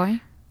 About a Boy.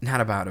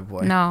 Not About a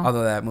Boy. No.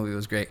 Although that movie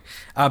was great.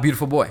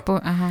 Beautiful Boy.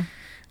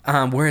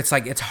 Where it's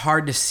like it's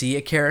hard to see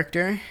a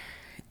character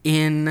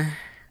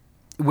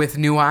with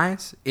new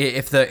eyes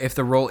if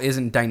the role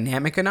isn't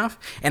dynamic enough.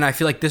 And I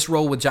feel like this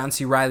role with John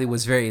C. Reilly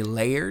was very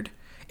layered.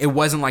 It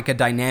wasn't like a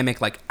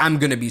dynamic like I'm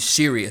gonna be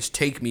serious,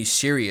 take me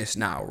serious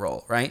now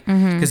role, right?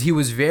 Because he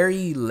was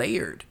very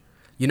layered.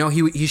 You know,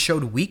 he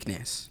showed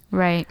weakness.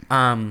 Right.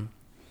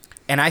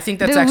 And I think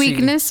that's the actually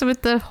weakness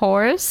with the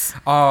horse.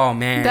 Oh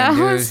man, that dude.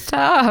 was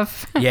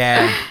tough.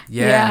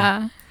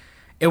 Yeah.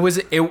 It was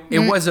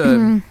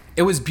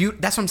beautiful.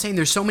 That's what I'm saying.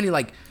 There's so many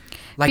like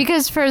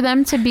because for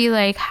them to be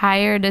like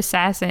hired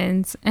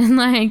assassins and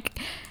like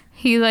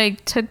he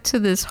like took to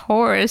this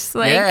horse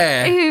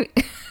like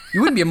you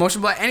wouldn't be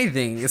emotional about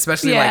anything,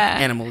 especially like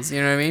animals.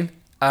 You know what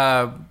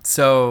I mean?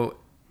 So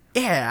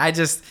yeah,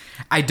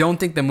 I don't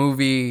think the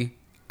movie.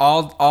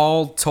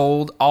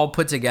 All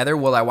put together,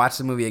 will I watch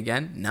the movie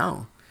again?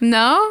 No,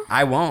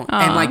 I won't.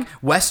 Aww. And like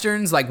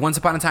westerns, like Once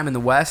Upon a Time in the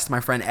West, my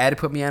friend Ed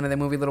put me onto that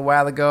movie a little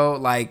while ago.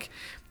 Like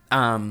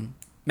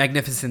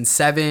Magnificent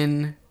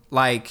Seven,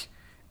 like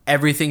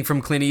everything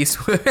from Clint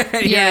Eastwood.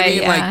 you know what I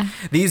mean? Like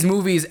these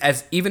movies,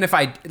 as even if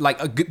I like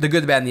The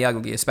Good, the Bad, and the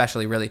Ugly,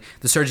 especially really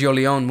the Sergio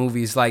Leone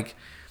movies, like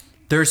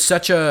there's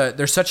such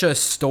a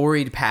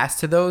storied past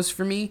to those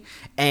for me,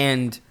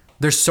 and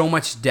there's so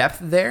much depth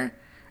there.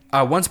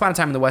 Once Upon a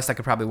Time in the West, I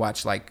could probably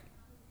watch like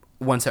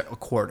once a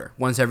quarter,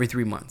 once every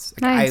 3 months.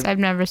 Like, nice. I've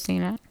never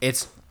seen it.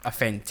 It's a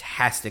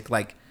fantastic,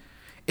 like,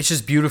 it's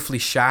just beautifully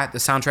shot. The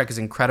soundtrack is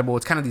incredible.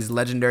 It's kind of these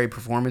legendary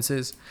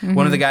performances. Mm-hmm.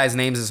 One of the guys'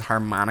 names is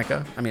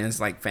Harmonica. I mean, it's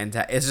like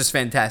fantastic. It's just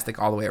fantastic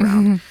all the way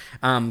around.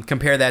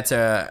 Compare that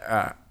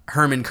to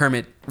Herman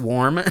Kermit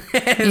Warm.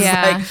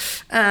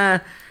 It's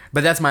like,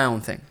 but that's my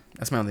own thing.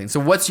 So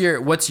what's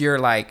your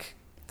like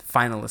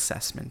final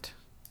assessment?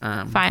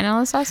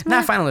 Final assessment?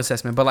 Not final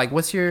assessment, but like,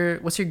 what's your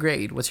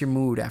grade? What's your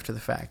mood after the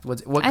fact?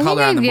 What I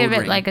color on the think I'd mood give it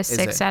ring like a is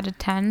 6 out of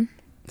 10.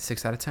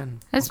 6 out of 10.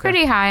 That's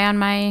pretty high on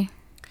my.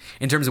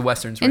 In terms of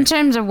westerns, right? In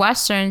terms of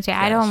westerns, yeah,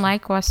 Gotcha. I don't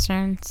like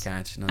westerns.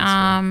 Gotcha.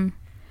 No,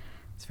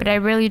 But I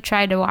really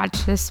tried to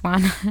watch this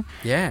one.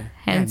 Yeah.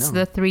 Hence no.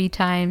 the 3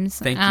 times.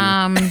 Thank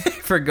you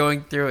for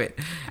going through it.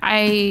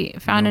 I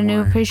found a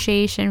new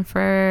appreciation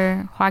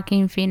for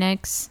Joaquin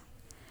Phoenix.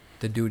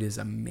 The dude is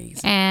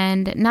amazing.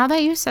 And now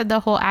that you said the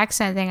whole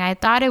accent thing, I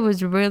thought it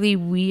was really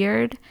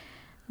weird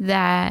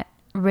that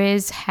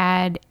Riz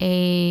had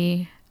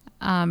a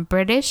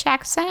British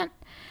accent.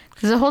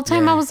 Because the whole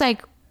time I was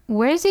like,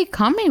 where is he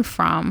coming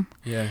from?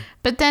 Yeah.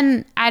 But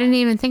then I didn't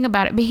even think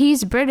about it. But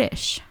he's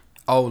British.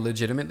 Oh,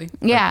 legitimately?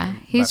 Yeah,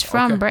 he's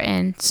from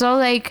Britain. So,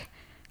 like,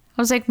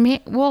 I was like,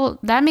 well,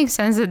 that makes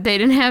sense that they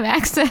didn't have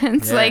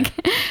accents. Yeah. Like,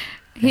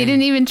 he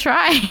didn't even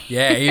try.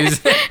 Yeah, he was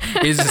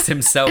just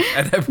himself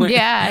at that point.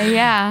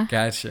 Yeah.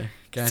 Gotcha.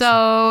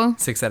 So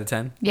 6 out of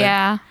 10.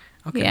 yeah.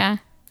 Okay. Yeah.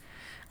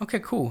 Okay,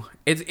 cool.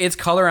 Its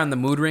color on the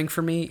mood ring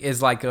for me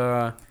is like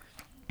a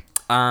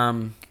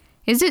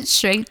Is it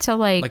straight to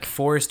like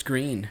forest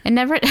green. it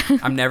never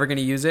I'm never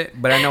gonna use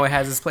it, but I know it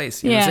has its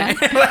place. You know what I'm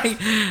saying?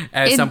 Like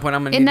at some point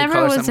I'm gonna it need never to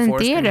color was something in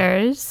forest green.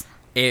 theaters.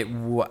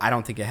 I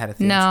don't think it had a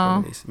theatrical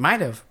No. release.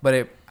 Might have,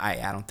 but I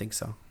don't think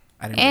so.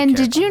 I didn't. And really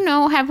care did about you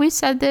know, have we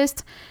said this,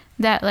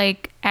 that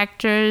like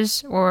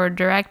actors or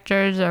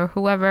directors or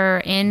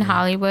whoever in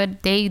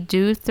Hollywood, they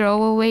do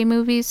throw away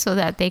movies so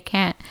that they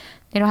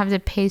don't have to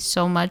pay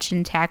so much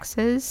in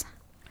taxes? it.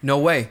 No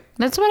way.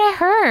 That's what I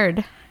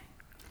heard.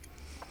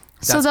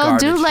 So That's they'll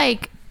do garbage.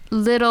 like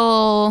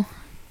little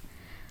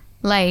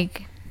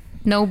like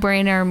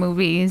no-brainer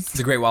movies.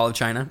 The Great Wall of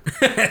China.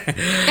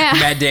 Yeah.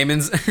 Matt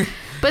Damon's.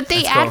 But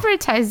they That's cool.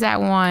 advertised that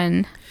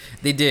one.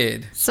 They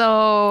did.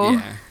 So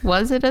Yeah.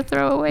 was it a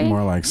throwaway?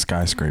 More like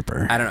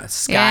skyscraper. I don't know,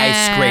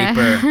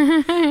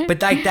 skyscraper.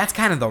 But like that's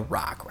kind of The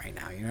Rock right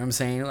now. You know what I'm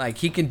saying? Like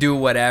he can do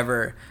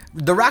whatever.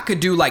 The Rock could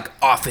do like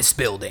office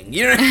building.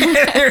 You know what I mean?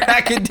 The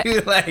Rock could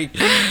do like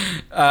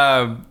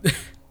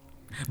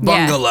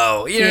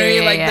bungalow. You know what I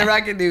mean? Like The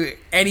Rock could do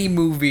any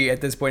movie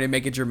at this point and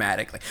make it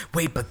dramatic. Like,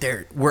 wait, but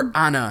we're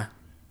on a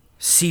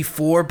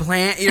C4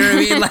 plant. You know what I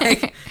mean?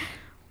 Like,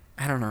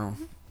 I don't know.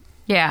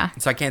 Yeah.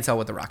 So I can't tell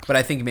with The Rock, but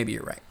I think maybe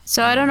you're right.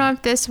 So I don't know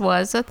if this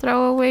was a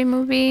throwaway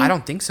movie. I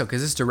don't think so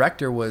because this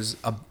director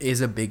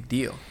is a big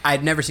deal.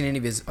 I'd never seen any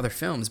of his other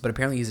films, but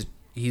apparently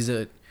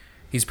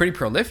he's pretty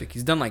prolific.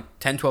 He's done like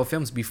 10, 12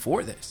 films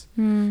before this.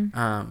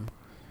 Yeah,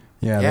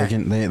 Yeah.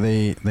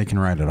 they can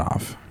write it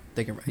off.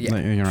 They can, They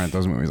can write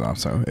those movies off.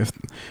 So if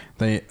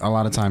a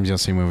lot of times you'll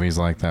see movies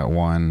like that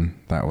one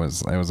it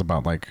was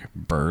about like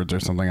birds or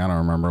something. I don't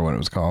remember what it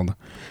was called.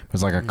 It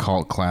was like a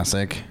cult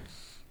classic.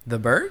 The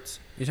Birds?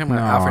 You're talking No,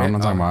 about Alfred? I'm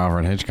not talking about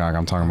Alfred Hitchcock.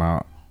 I'm talking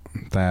about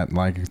that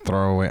like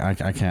throwaway.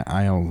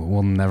 I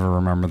will never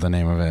remember the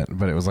name of it,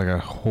 but it was like a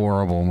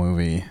horrible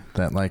movie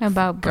that like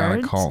About got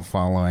birds? a cult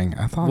following.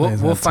 I thought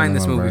We'll find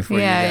this movie for you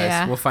Yeah, guys.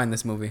 yeah. We'll find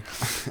this movie.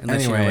 And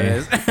let you know what Anyway, it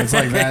is. it's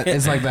like that.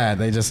 It's like that.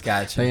 They just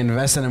Gotcha. they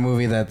invest in a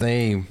movie that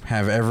they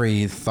have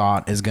every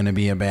thought is going to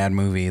be a bad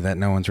movie that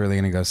no one's really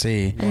going to go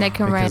see, And they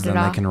can because write it then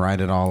off. they can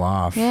write it all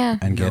off, Yeah.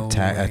 and No get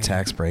a way.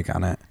 tax break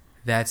on it.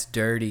 That's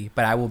dirty,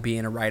 but I will be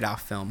in a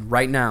write-off film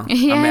right now.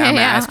 Yeah, I'm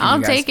yeah. asking you I'll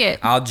guys. take it.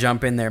 I'll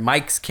jump in there.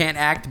 Mikes can't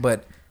act,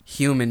 but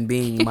human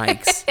being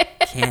Mikes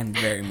can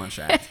very much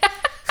act.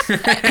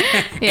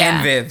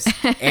 Yeah. And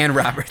Vivs and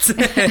Roberts.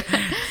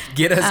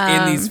 Get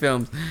us in these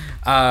films.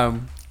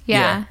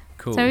 Yeah.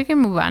 Cool. So we can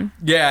move on.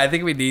 Yeah, I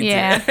think we need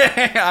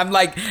to. I'm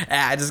like,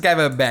 I just got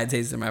a bad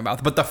taste in my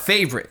mouth. But The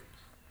Favorite.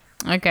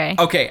 Okay.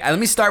 Okay, let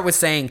me start with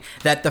saying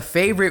that The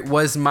Favorite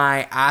was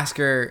my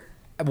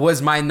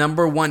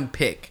number one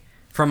pick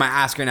for my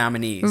Oscar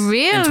nominees in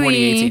Really?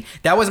 2018.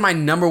 That was my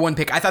number one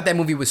pick. I thought that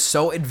movie was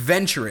so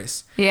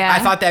adventurous. Yeah. I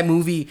thought that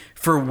movie,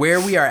 for where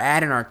we are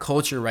at in our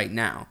culture right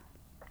now,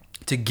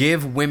 to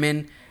give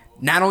women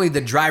not only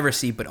the driver's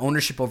seat, but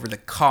ownership over the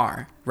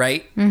car,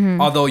 right? Mm-hmm.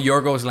 Although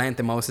Yorgos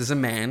Lanthimos is a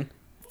man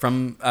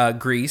from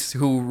Greece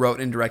who wrote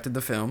and directed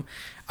the film.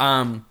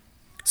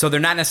 So they're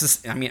not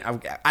necessarily, I mean,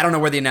 I don't know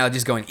where the analogy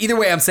is going. Either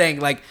way, I'm saying,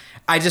 like,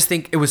 I just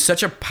think it was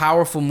such a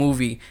powerful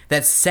movie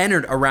that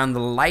centered around the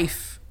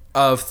life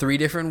of 3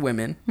 different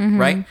women,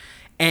 right?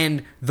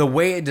 And the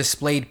way it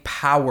displayed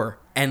power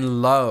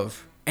and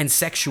love and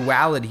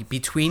sexuality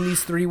between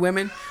these 3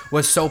 women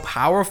was so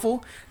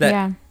powerful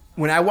that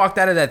when I walked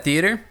out of that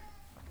theater,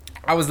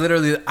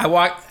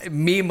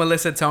 me,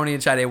 Melissa, Tony,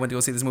 and Shade went to go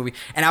see this movie,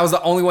 and I was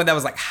the only one that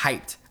was like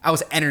hyped. I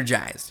was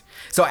energized.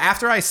 So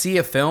after I see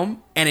a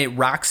film and it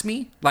rocks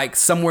me, like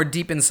somewhere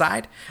deep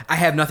inside, I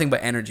have nothing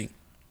but energy.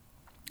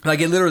 Like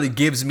it literally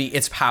gives me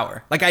its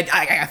power. Like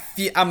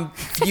I'm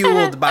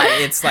fueled by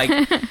its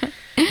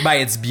by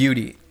its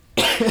beauty.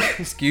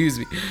 Excuse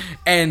me.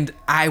 And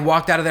I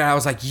walked out of there and I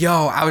was like,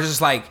 I was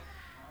just like,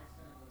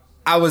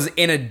 I was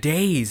in a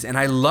daze and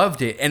I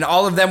loved it. And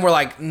all of them were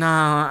like, no,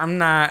 I'm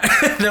not.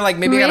 They're like,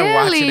 maybe I gotta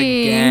watch it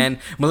Really? again.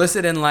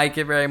 Melissa didn't like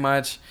it very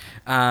much.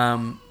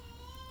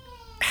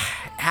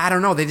 I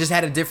don't know. They just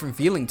had a different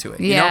feeling to it.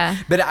 You Yeah.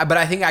 know? But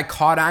I think I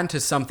caught on to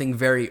something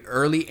very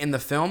early in the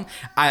film.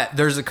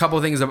 There's a couple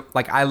of things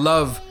like I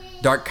love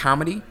dark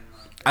comedy.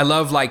 I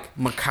love like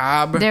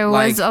macabre. There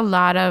like, was a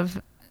lot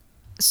of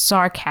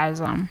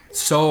sarcasm.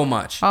 So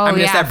much. Oh, I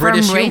mean, it's that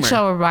British from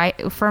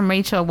humor. From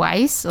Rachel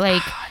Weisz.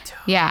 Like, Dude.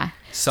 yeah.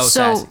 So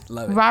sassy.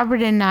 Love it.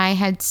 Robert and I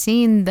had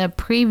seen the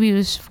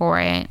previews for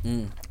it.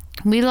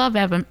 We love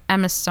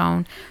Emma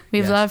Stone.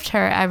 We've Yes. loved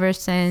her ever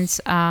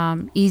since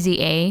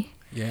Easy A.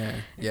 Yeah.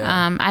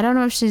 Yeah. I don't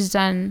know if she's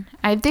done.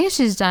 I think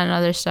she's done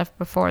other stuff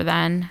before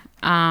then.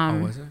 Oh,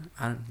 was it?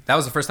 That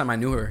was the first time I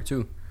knew her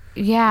too.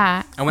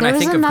 Yeah. And when there I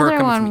was think of her another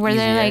coming one from where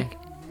they're Easy A. like,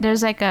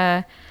 there's like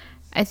a,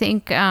 I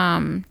think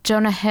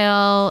Jonah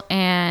Hill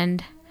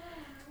and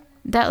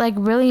that like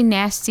really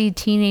nasty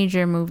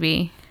teenager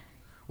movie.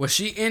 Was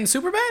she in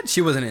Superbad?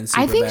 She wasn't in Superbad.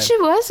 I think she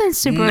was in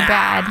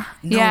Superbad.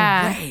 No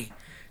Yeah. way.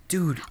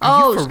 Dude,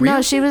 are you for real?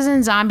 No, she was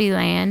in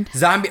Zombieland.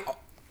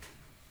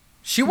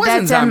 She was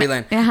in That's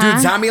Zombieland. uh-huh.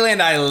 Dude,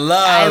 Zombieland I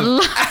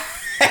love.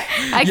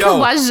 I Yo. could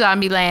watch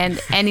Zombieland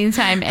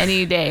anytime,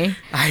 any day.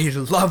 I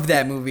love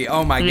that movie.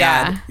 Oh my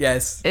Yeah. god.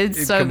 Yes.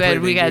 It's so good. completely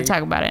We gotta agree.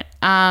 talk about it.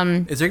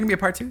 Is there gonna be a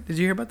part 2? Did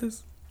you hear about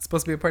this? It's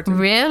supposed to be a part 2.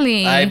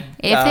 Really? I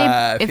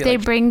if feel they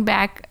like- bring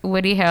back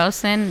Woody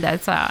Harrelson,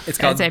 that's It's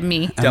called- at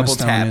me. Emma Double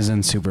Stone tap. is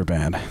in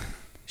Superbad.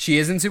 She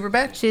is in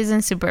Superbad? She's in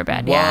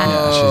Superbad. Whoa. Yeah. Yeah,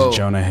 Oh. she's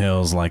Jonah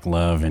Hill's like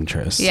love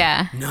interest.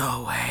 Yeah.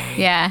 No way.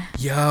 Yeah.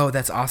 Yo,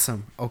 that's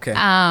awesome. Okay.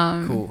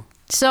 Cool.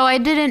 So I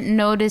didn't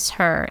notice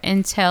her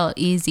until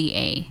Easy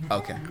A.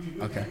 Okay.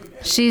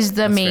 She's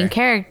the main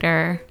fair.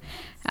 character.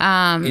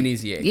 In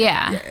Easy A.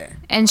 Yeah. Yeah.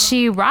 And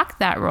she rocked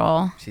that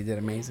role. She did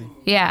amazing.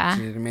 Yeah.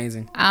 She did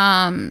amazing.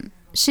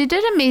 She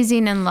did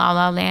amazing in La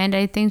La Land.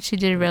 I think she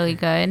did really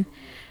good.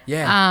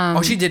 Yeah.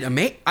 She did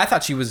amazing. I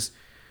thought she was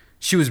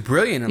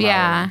brilliant in La La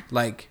Yeah. Land.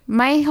 Like,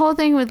 My whole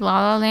thing with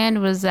La La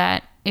Land was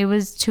that it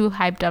was too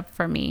hyped up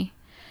for me.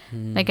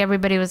 Like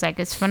everybody was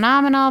like, it's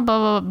phenomenal, blah,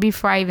 blah, blah,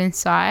 before I even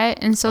saw it.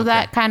 And so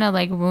that kind of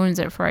like ruins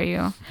it for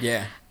you.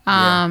 yeah.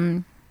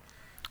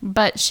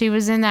 But she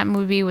was in that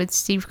movie with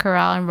Steve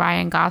Carell and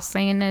Ryan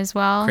Gosling as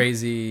well.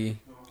 Crazy.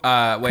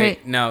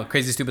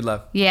 Crazy Stupid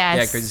Love. Yes.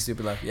 Yeah, Crazy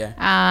Stupid Love.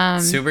 Yeah.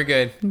 Super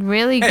good.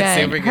 Really good.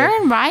 Super good.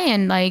 Her and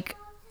Ryan, like,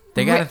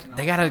 They got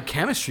a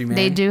chemistry, man.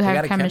 They do have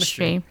got a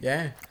chemistry.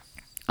 Yeah.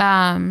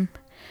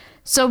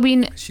 so we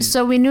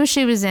knew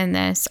she was in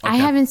this. I Okay.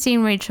 haven't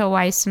seen Rachel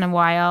Weisz in a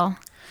while.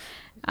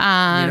 You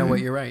know what?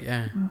 You're right.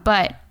 Yeah.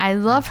 But I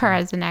love her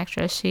as an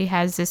actress. She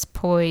has this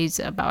poise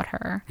about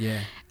her. Yeah.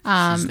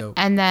 She's dope.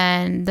 And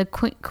then the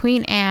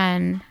Queen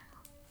Anne,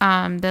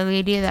 the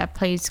lady that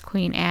plays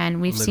Queen Anne,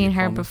 we've Olivia seen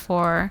her Colman.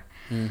 before.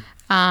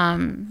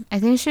 I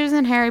think she was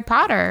in Harry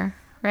Potter,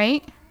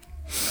 right?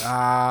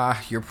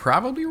 You're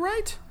probably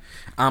right.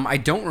 I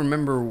don't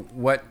remember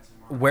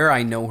where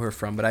I know her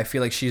from, but I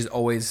feel like she's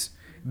always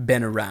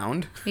been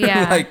around.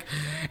 Yeah.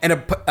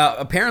 And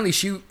apparently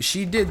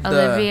she did the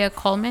Olivia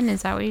Colman,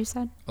 is that what you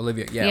said?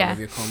 Olivia Yeah.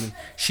 Colman.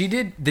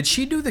 Did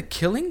she do the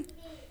killing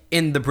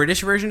in the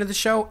British version of the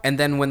show? And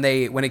then when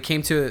it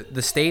came to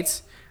the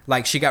States,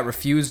 like she got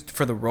refused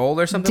for the role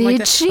or something like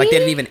Did that. she? Like they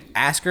didn't even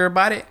ask her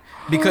about it.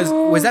 Because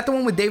was that the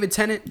one with David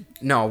Tennant?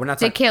 No, we're not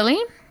The talking.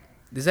 Killing?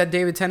 Is that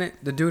David Tennant,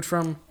 the dude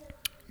from?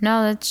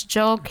 No, that's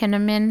Joel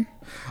Kinnaman.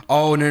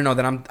 Oh no!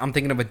 Then I'm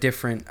thinking of a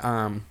different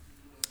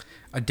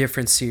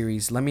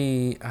series. Let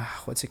me.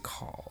 What's it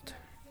called?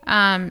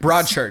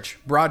 Broadchurch.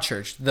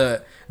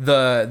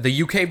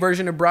 The UK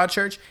version of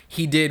Broadchurch.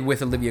 He did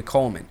with Olivia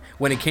Colman.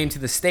 When it came to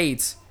the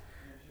States,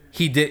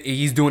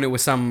 he's doing it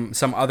with some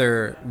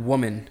other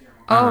woman.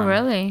 Oh,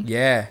 really?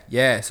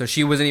 Yeah. So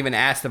she wasn't even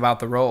asked about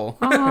the role,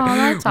 Oh,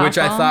 that's which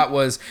I awful. thought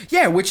was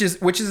which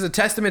is a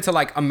testament to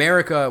like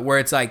America, where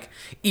it's like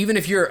even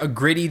if you're a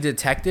gritty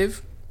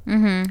detective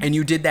and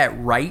you did that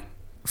right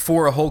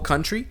for a whole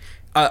country,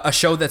 a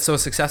show that's so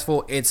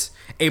successful, it's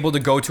able to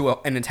go to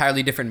an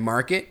entirely different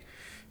market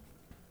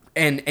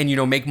and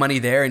make money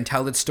there and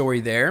tell its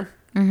story there.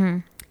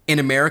 In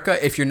America,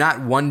 if you're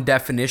not one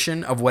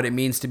definition of what it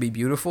means to be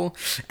beautiful,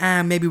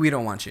 maybe we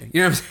don't want you.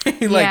 You know what I'm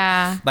saying?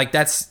 Yeah. Like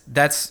that's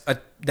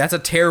a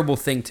terrible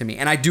thing to me.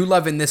 And I do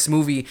love in this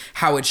movie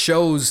how it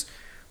shows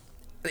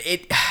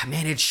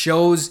it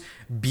shows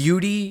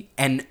beauty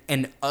and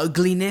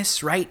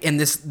ugliness, right? And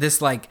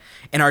this like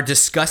and our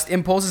disgust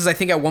impulses. I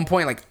think at one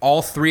point like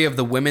all three of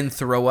the women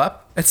throw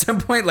up at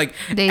some point, like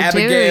They do,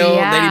 Abigail,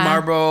 yeah. Lady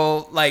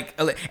Marble, like,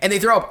 and they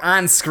throw up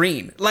on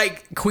screen.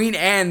 Like Queen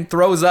Anne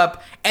throws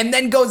up and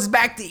then goes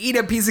back to eat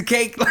a piece of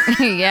cake.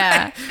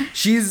 Yeah.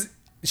 She's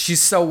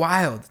so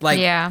wild. Like,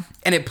 Yeah.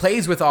 and it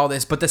plays with all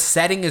this, but the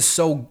setting is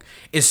so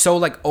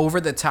like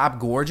over the top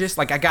gorgeous.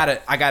 Like I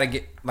gotta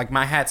get like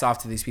my hats off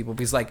to these people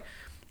because like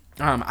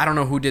I don't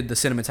know who did the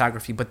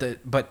cinematography,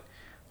 but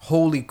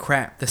holy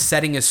crap, the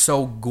setting is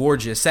so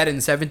gorgeous. Set in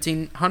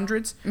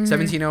 1700s,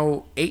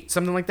 1708,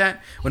 something like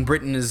that, when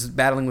Britain is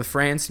battling with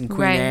France and Queen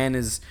Right. Anne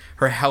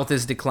her health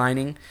is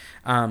declining.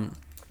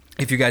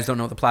 If you guys don't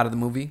know the plot of the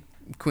movie,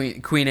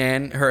 Queen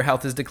Anne, her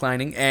health is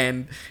declining,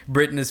 and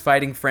Britain is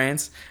fighting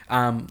France.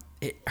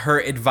 Her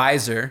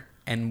advisor,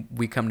 and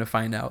we come to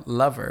find out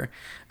lover,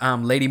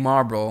 Lady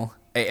Marble,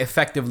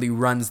 effectively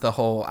runs the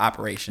whole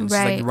operation. She's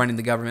Right. like running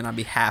the government on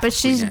behalf. But of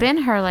she's Queen Anne.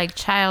 been her like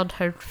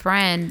childhood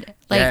friend,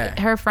 like Yeah.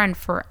 her friend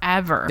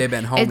forever. They've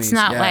been It's homies,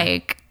 not yeah.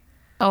 like,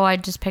 oh, I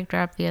just picked her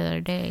up the other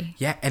day.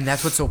 Yeah, and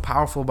that's what's so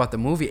powerful about the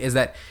movie is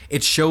that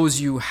it shows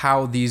you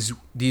how these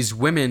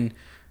women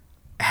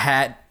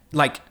had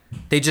like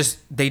they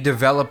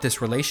developed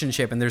this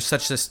relationship, and there's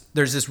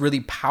this really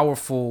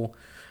powerful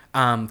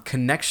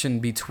connection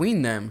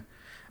between them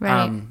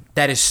Right.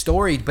 that is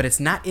storied, but it's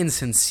not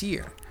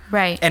insincere.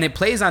 Right. And it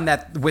plays on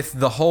that with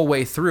the whole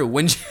way through.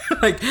 When she's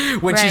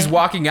Right.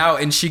 walking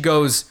out and she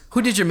goes,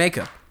 "Who did your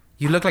makeup?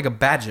 You look like a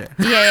badger."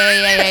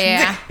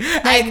 Yeah.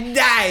 I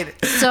died.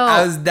 So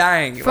I was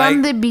dying.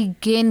 From the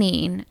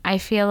beginning, I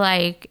feel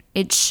like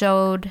it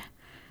showed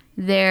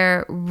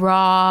their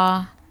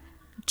raw,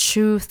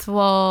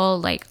 truthful,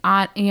 like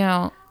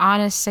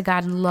honest to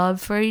God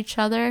love for each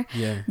other.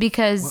 Yeah.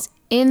 Because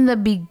in the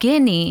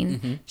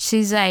beginning,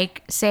 she's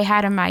like, "Say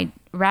hi to my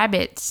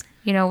rabbits,"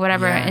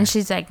 whatever, Yeah. and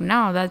she's like,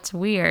 "No, that's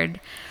weird."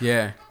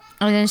 Yeah.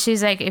 And then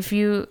she's like, "If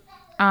you,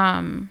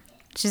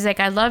 she's like,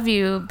 I love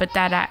you, but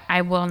that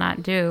I will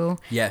not do."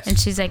 Yes. And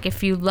she's like,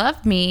 "If you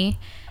love me,"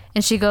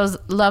 and she goes,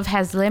 "Love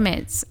has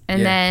limits." And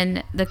Yeah.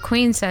 then the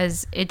queen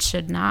says, "It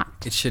should not."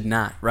 It should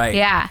not. Right.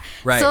 Yeah.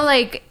 Right. So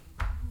like,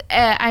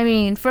 I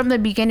mean, from the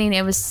beginning,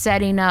 it was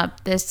setting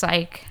up this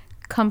like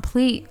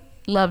complete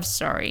love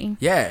story.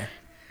 Yeah.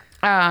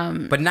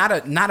 But not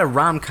a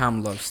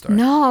rom-com love story.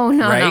 No,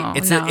 Right?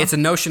 no. It's a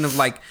notion of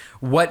like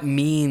what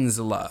means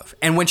love.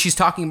 And when she's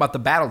talking about the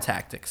battle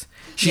tactics,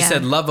 she Yeah.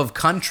 said love of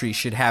country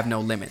should have no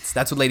limits.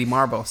 That's what Lady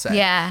Marlborough said.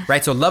 Yeah.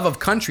 Right? So love of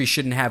country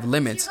shouldn't have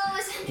limits.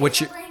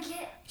 Which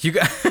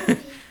blanket.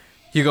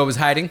 Hugo was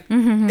hiding.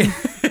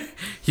 Mm-hmm.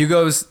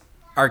 Hugo's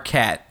our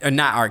cat, or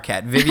not our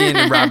cat, Vivian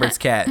and Robert's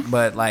cat,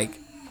 but like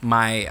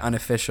my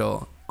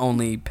unofficial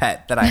only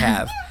pet that I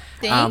have.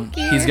 Thank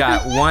you. He's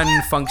got one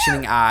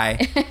functioning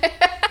eye.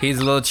 He's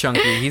a little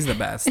chunky. He's the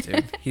best,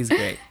 dude. He's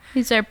great.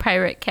 He's our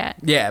pirate cat.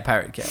 Yeah,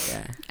 pirate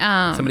cat.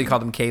 Yeah. Somebody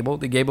called him Cable.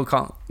 Did Gabriel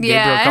call?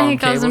 Yeah, Gabriel he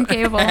calls him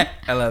Cable.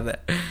 I love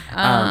that.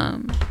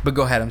 But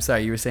go ahead. I'm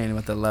sorry. You were saying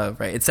about the love,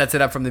 right? It sets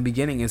it up from the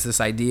beginning. It's this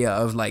idea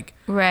of like,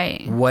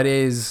 Right. what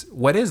is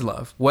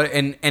love? What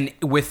and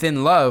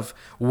within love,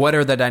 what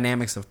are the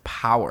dynamics of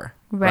power?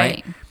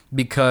 Right.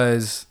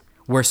 Because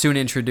we're soon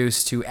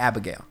introduced to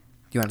Abigail.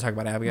 Do you want to talk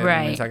about Abigail? Right.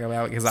 You want to talk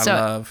about because So- I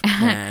love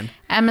man.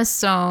 Emma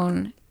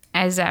Stone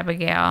as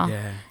Abigail.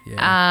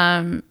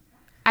 Yeah.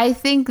 I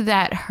think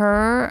that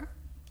her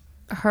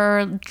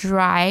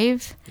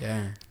drive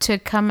Yeah. to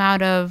come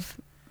out of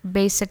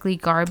basically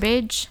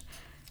garbage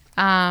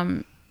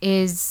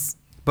is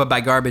But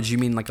by garbage, you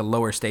mean like a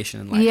lower station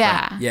in life.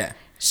 Yeah. Right?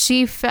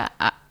 Yeah.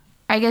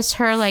 I guess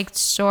her like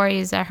story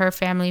is that her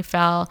family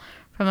fell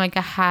from like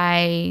a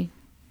high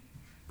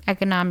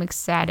economic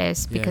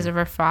status because Yeah. of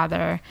her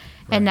father,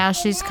 and now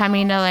she's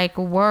coming to like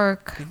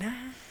work.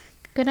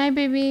 Good night,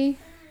 baby.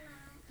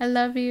 I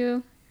love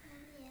you.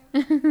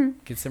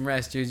 Get some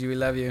rest, Juju. We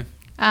love you.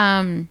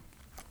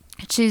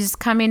 She's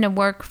coming to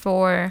work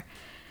for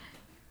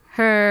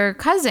her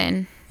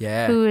cousin,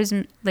 Yeah. who is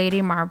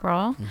Lady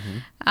Marlborough.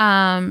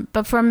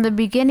 But from the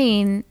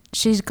beginning,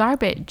 she's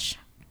garbage,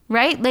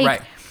 right? Like,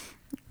 Right.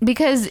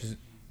 because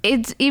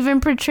it's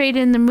even portrayed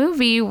in the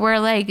movie where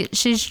like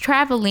she's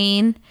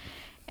traveling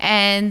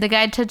and the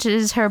guy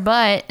touches her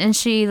butt and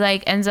she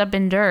like ends up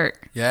in dirt.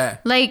 Yeah.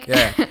 Like-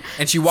 yeah.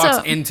 And she walks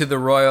So- into the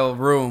royal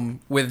room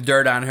with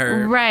dirt on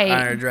her Right.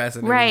 on her dress.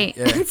 And Right.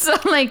 everything. Yeah.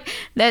 So like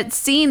that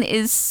scene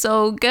is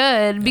so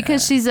good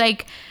because she's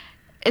like,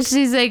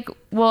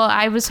 well,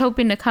 I was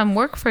hoping to come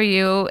work for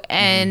you,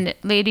 and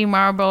Mm-hmm. Lady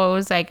Marlborough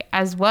was like,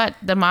 as what?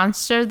 The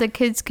monster the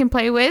kids can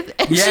play with?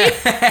 And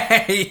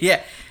Yeah.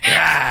 yeah.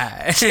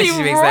 Yeah. She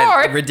makes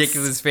that roars.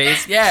 ridiculous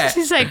face. Yeah.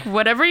 she's like,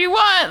 whatever you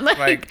want.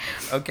 Like,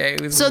 okay.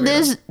 It was So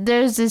weird.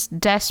 there's this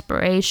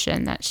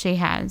desperation that she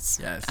has,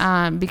 Yes.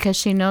 because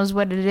she knows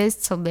what it is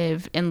to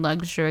live in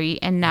luxury,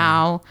 and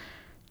now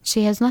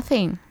she has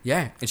nothing.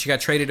 Yeah, and she got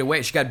traded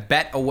away. She got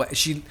bet away.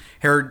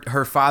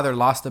 Her father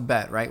lost a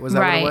bet, right? Was that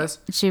Right? what it was?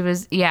 She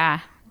was, yeah,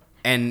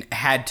 And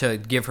had to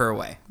give her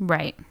away.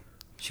 right,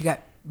 She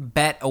got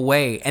bet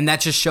away, and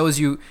that just shows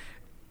you,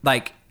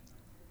 like,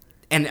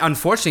 and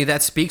unfortunately,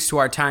 that speaks to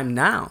our time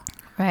now,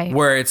 right,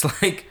 where it's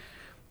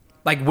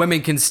like women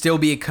can still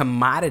be a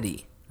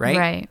commodity, right?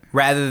 Right.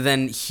 Rather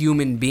than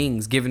human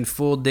beings given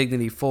full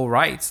dignity, full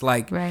rights,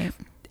 like. right,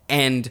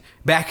 And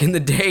back in the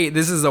day,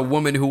 this is a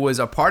woman who was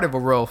a part of a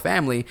royal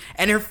family,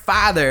 and her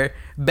father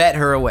bet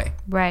her away.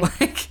 right.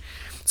 Like,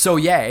 so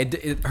yeah,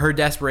 her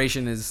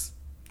desperation is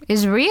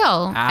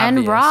Real and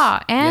Obvious. raw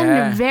and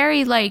Yeah.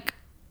 very like,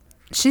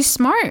 she's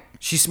smart.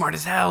 she's smart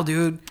as hell,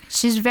 dude.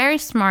 She's very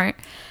smart.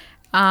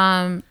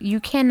 You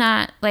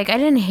cannot, like, I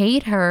didn't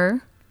hate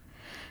her.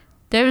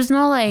 There was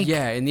no like,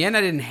 Yeah, in the end,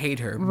 I didn't hate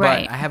her,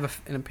 Right. but I have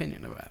an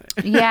opinion about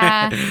it.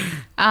 yeah.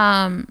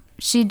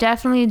 She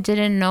definitely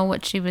didn't know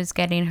what she was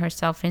getting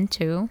herself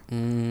into.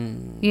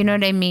 You know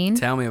what I mean?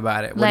 Tell me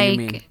about it. What do you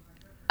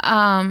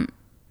mean?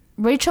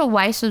 Rachel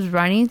Weisz was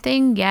running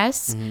thing,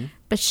 yes, Mm-hmm.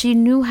 but she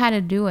knew how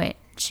to do it.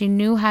 she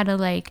knew how to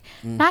like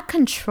not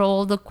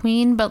control the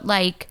queen, but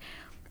like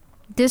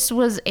this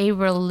was a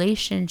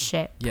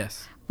relationship.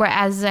 Yes.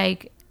 Whereas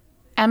like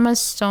Emma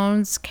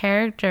Stone's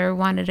character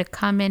wanted to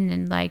come in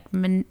and like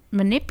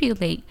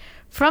manipulate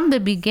from the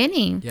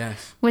beginning.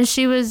 Yes. When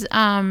she was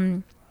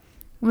in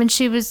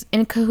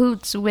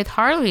cahoots with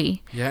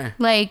Harley. Yeah.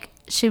 Like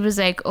she was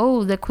like,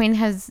 "Oh, the queen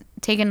has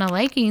taken a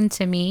liking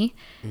to me.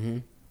 Mm-hmm.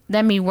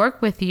 Let me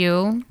work with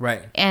you.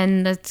 Right.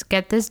 And let's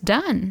get this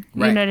done."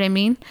 Right. You know what I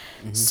mean?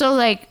 Mm-hmm. So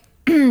like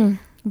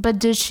but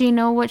did she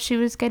know what she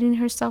was getting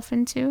herself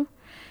into?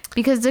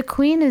 Because the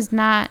queen is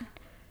not,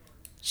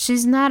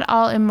 she's not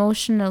all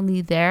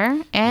emotionally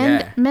there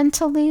and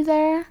mentally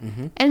there.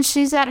 Mm-hmm. And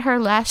she's at her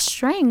last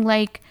string.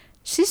 Like,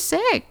 she's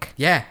sick.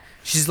 Yeah.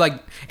 She's like,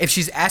 if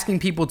she's asking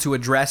people to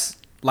address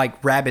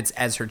like rabbits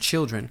as her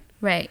children.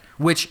 Right.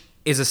 Which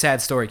is a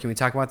sad story. Can we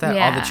talk about that?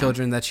 Yeah. All the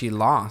children that she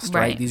lost,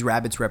 right? Right. These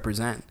rabbits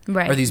represent.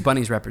 Right. Or these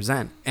bunnies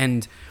represent.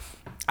 And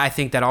I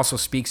think that also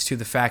speaks to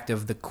the fact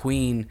of the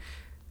queen.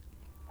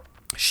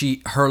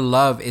 Her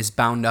love is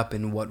bound up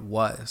in what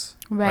was.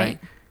 Right.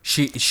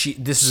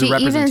 This is a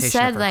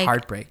representation of her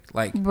heartbreak.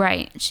 Like,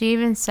 right. She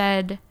even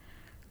said,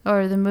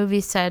 or the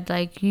movie said,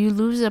 like, you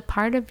lose a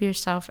part of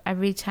yourself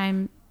every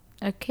time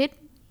a kid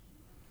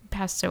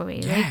passed away.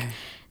 Yeah. Like,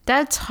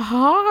 that's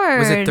hard.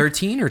 Was it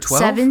 13 or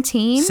 12?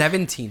 17.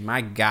 17.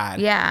 My God.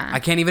 Yeah. I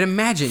can't even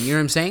imagine. You know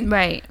what I'm saying?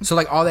 Right. So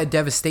like all that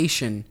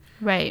devastation.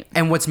 Right.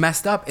 And what's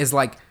messed up is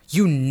like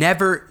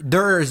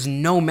there is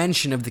no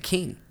mention of the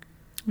king.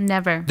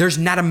 Never. There's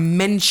not a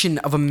mention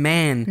of a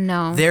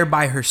man there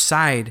by her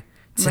side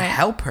to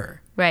help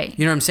her. Right.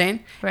 You know what I'm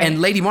saying? Right.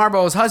 And Lady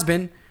Marlborough's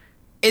husband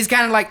is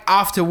kind of like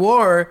off to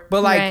war,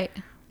 but like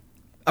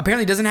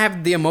apparently doesn't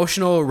have the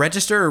emotional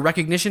register or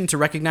recognition to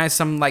recognize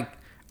some like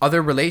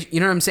other relation.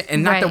 You know what I'm saying?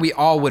 And not that we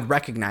all would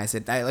recognize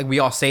it. Like we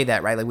all say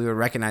that, right? Like we would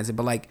recognize it,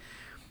 but like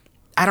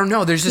I don't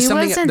know. There's just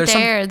something. He wasn't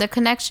there. The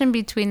connection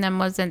between them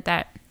wasn't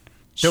that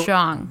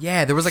strong.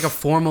 Yeah, there was like a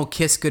formal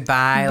kiss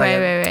goodbye.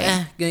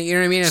 Right. You know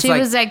what I mean? It's she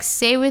was like,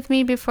 "Stay with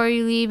me before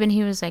you leave," and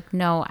he was like,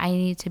 "No, I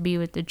need to be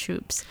with the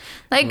troops."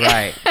 Like,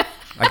 right.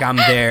 Like I'm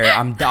there.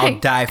 I'll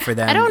die for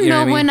them. I don't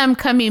know when I'm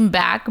coming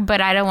back,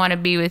 but I don't want to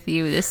be with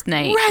you this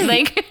night. Right.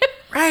 Like,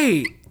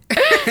 right.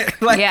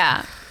 Like,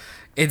 yeah.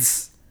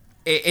 It's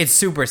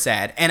super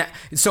sad. And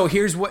so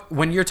here's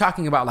when you're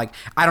talking about like,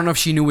 I don't know if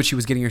she knew what she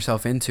was getting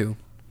herself into.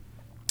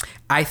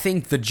 I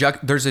think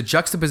there's a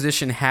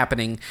juxtaposition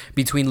happening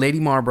between Lady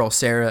Marlborough,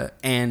 Sarah,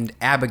 and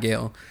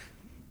Abigail,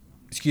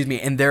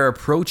 and their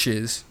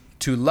approaches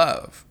to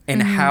love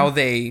and how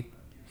and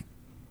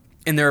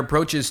their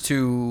approaches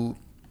to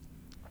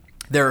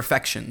their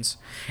affections.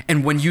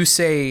 And when you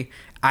say,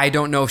 I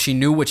don't know if she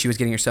knew what she was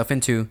getting herself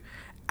into,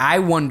 I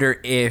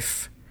wonder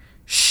if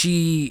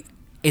she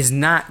is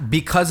not,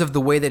 because of the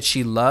way that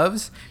she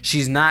loves,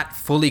 she's not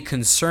fully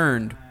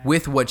concerned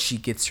with what she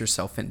gets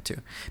herself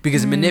into.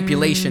 Because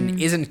manipulation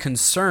isn't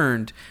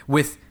concerned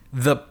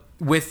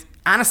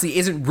honestly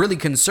isn't really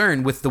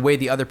concerned with the way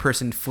the other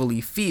person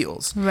fully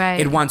feels. Right.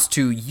 It wants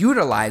to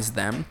utilize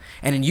them,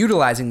 and in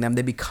utilizing them,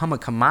 they become a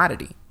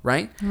commodity,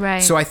 right?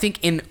 Right. So I think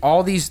in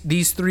all these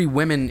three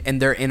women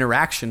and their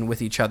interaction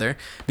with each other,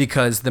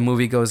 because the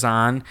movie goes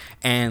on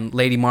and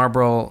Lady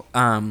Marlborough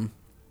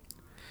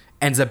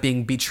ends up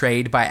being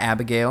betrayed by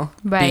Abigail,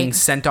 being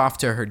sent off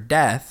to her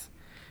death.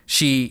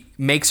 She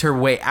makes her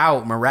way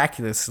out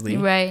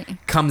miraculously,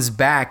 comes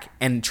back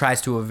and tries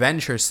to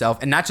avenge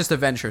herself, and not just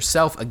avenge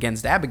herself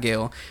against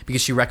Abigail,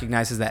 because she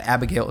recognizes that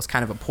Abigail is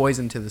kind of a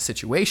poison to the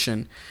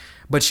situation,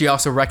 but she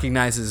also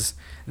recognizes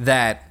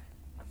that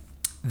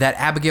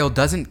Abigail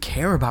doesn't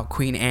care about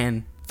Queen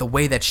Anne the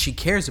way that she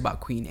cares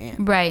about Queen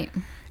Anne. Right.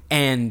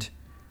 And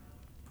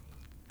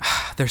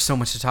there's so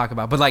much to talk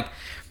about, but like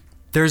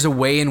there's a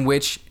way in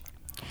which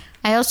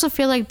I also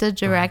feel like the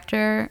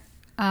director,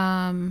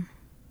 I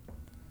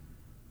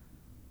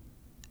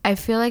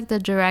feel like the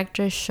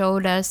director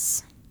showed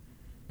us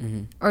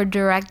or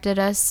directed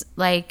us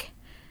like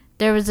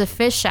there was a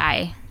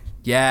fisheye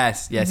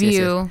yes view.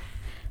 Yes.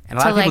 And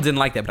a lot of people didn't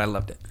like that, but I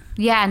loved it.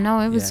 Yeah, no,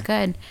 it was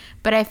good.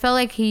 But I felt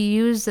like he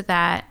used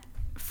that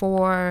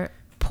for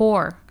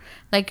poor,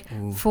 like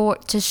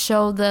to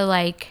show the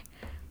like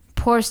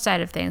poor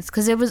side of things,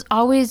 because it was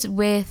always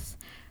with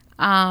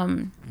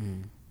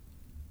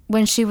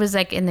when she was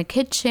like in the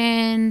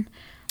kitchen,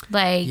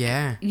 like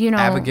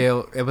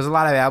Abigail. It was a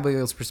lot of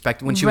Abigail's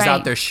perspective when she was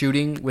out there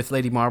shooting with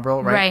Lady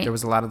Marlborough. Right, there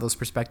was a lot of those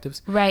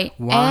perspectives. Right,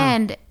 wow.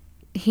 And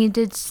he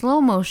did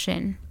slow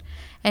motion,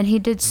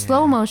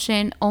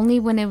 only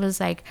when it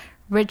was like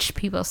rich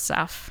people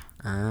stuff.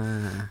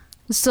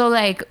 So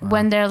like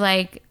when they're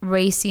like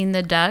racing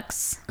the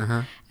ducks,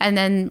 and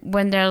then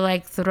when they're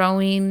like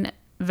throwing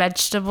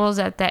vegetables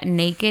at that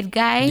naked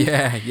guy.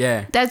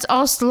 Yeah. That's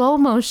all slow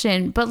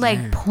motion, but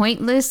like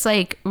pointless,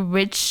 like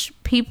rich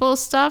people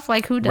stuff.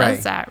 Like who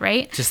does that,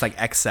 right? Just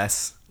like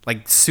excess,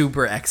 like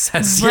super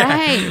excess.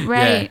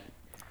 Right.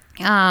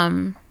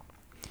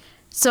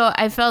 So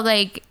I felt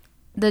like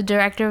the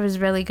director was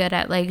really good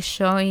at like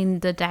showing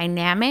the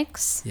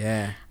dynamics.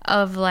 Yeah.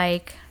 Of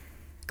like.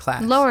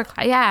 class. Lower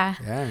class, yeah.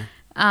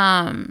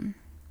 Yeah.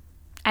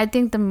 I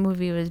think the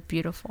movie was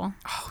beautiful.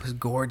 Oh, it was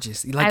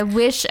gorgeous. I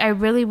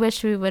really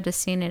wish we would have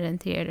seen it in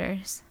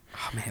theaters.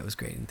 Oh man, it was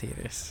great in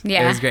theaters.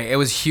 Yeah. It was great. It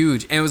was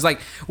huge. And it was like,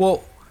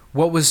 well,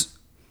 what was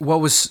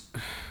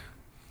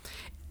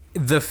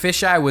the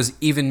fisheye was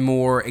even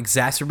more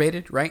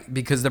exacerbated, right?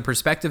 Because the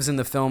perspectives in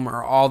the film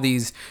are all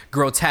these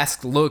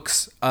grotesque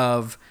looks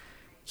of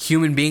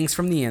human beings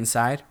from the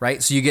inside,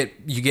 right? So you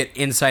get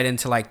insight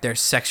into like their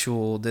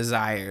sexual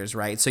desires,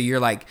 right? So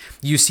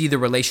you see the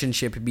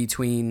relationship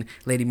between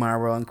Lady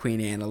Marlborough and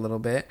Queen Anne a little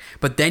bit,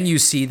 but then you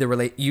see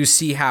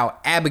how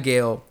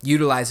Abigail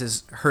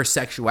utilizes her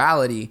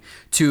sexuality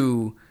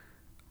to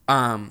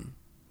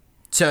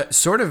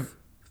sort of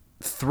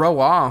throw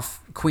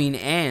off Queen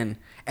Anne,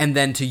 and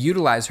then to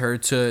utilize her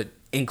to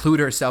include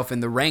herself in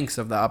the ranks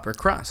of the upper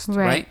crust,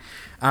 right?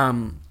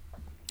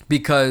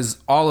 Because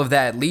all of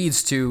that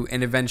leads to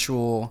an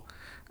eventual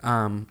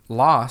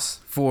loss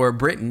for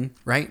Britain,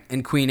 right?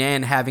 And Queen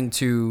Anne having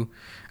to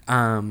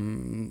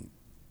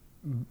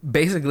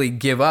basically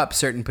give up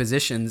certain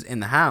positions in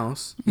the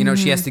house. You know,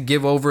 she has to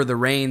give over the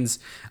reins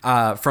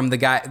from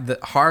the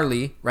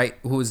Harley, right?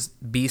 Who was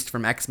Beast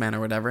from X-Men or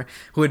whatever,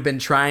 who had been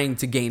trying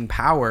to gain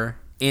power.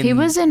 He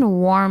was in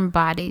Warm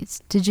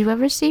Bodies. Did you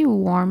ever see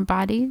Warm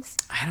Bodies?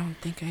 I don't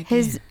think I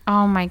did.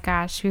 Oh my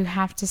gosh, you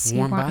have to see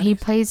Warm Bodies?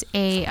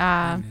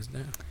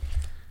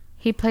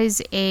 He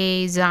plays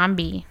a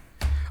zombie.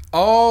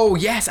 Oh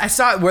yes, I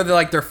saw it where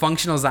they're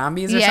functional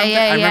zombies or something.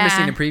 I remember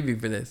seeing a preview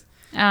for this.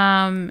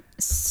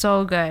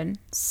 So good.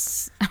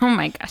 Oh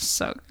my gosh,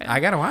 so good. I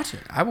gotta watch it.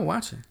 I will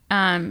watch it.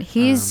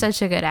 He's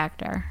such a good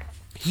actor.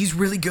 He's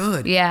really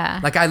good. Yeah.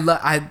 Like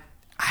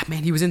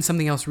man, he was in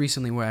something else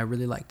recently where I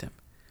really liked him.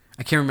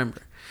 I can't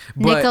remember.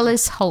 But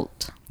Nicholas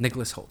Hoult.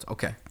 Nicholas Hoult.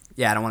 Okay.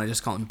 Yeah, I don't want to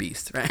just call him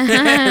Beast, right?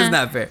 It's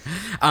not fair.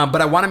 But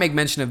I want to make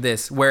mention of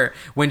this, where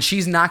when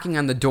she's knocking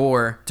on the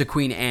door to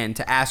Queen Anne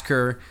to ask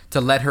her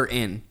to let her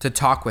in, to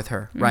talk with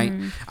her, right?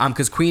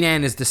 Because Queen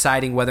Anne is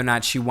deciding whether or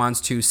not she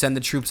wants to send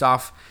the troops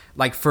off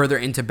like further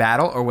into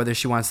battle or whether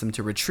she wants them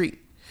to retreat.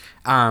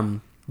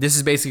 This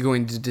is basically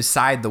going to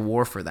decide the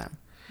war for them.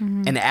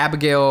 And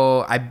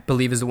Abigail, I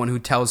believe, is the one who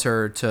tells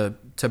her to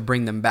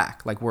bring them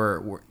back. Like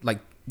we're like,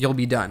 you'll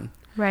be done.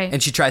 Right.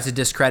 And she tries to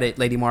discredit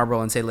Lady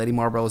Marlborough and say Lady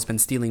Marlborough has been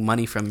stealing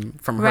money from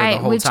her right, the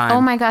whole time. Oh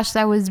my gosh,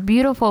 that was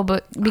beautiful.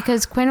 But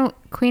because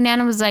Queen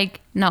Anne was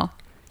like, no.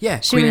 Yeah,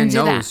 Queen Anne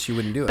knows she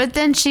wouldn't do it. But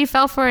then she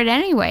fell for it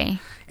anyway.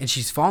 And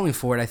she's falling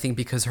for it, I think,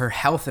 because her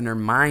health and her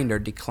mind are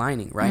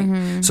declining,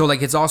 right? So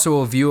like it's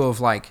also a view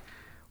of like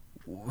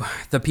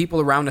the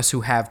people around us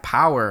who have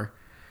power,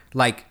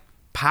 like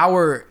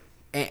power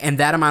and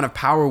that amount of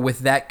power with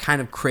that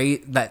kind of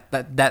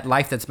that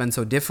life that's been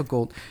so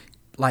difficult.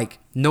 Like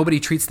nobody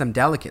treats them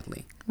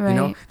delicately, you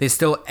know. They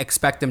still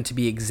expect them to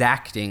be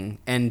exacting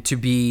and to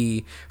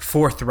be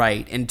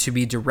forthright and to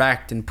be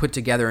direct and put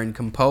together and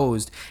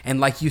composed. And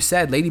like you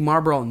said, Lady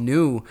Marlborough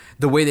knew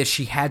the way that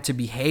she had to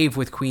behave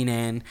with Queen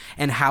Anne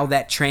and how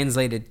that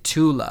translated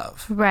to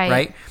love.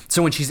 Right.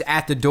 So when she's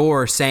at the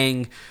door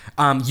saying,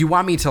 "You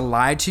want me to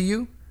lie to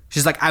you?"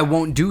 She's like, "I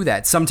won't do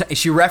that." Sometimes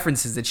she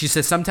references it. She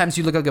says, "Sometimes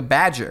you look like a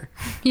badger."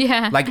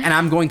 Yeah. Like, and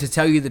I'm going to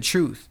tell you the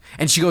truth.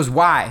 And she goes,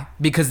 "Why?"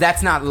 Because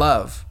that's not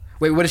love.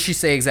 Wait, what does she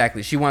say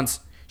exactly?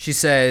 She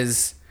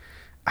says,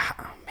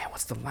 oh, man,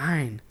 what's the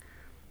line?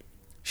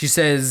 She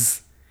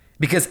says,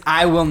 "Because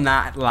I will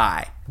not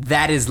lie.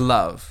 That is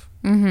love.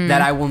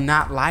 That I will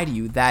not lie to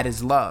you. That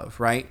is love,"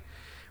 right?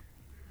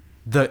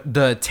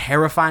 The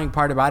terrifying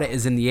part about it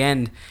is in the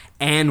end,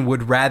 Anne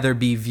would rather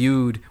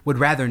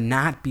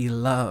not be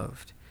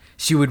loved.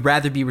 She would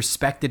rather be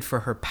respected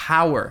for her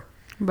power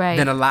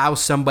than allow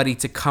somebody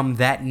to come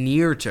that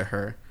near to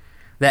her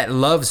that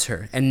loves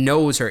her and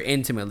knows her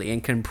intimately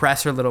and can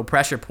press her little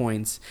pressure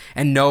points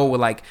and know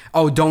like,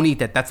 "Oh, don't eat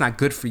that. That's not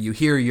good for you.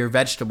 Here are your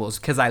vegetables.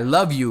 Because I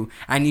love you,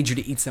 I need you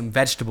to eat some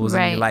vegetables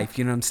in your life."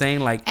 You know what I'm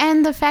saying? Like,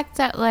 and the fact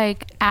that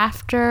like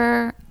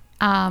after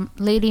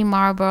Lady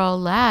Marlborough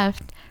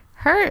left,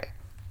 her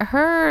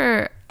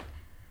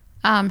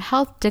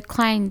health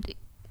declined.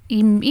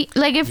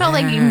 Like it felt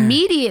like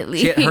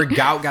immediately. Her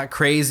gout got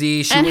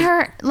crazy.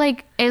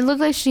 It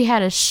looked like she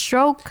had a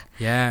stroke.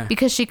 Yeah.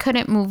 Because she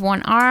couldn't move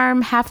one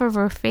arm. Half of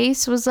her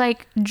face was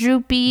like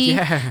droopy.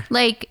 Yeah.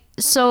 Like,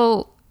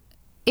 so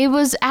it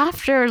was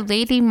after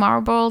Lady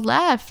Marlborough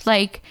left.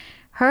 Like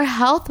her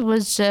health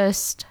was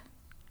just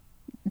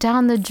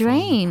down the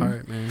drain. Falling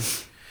apart, man.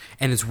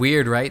 And it's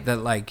weird, right?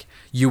 That like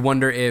you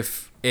wonder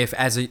if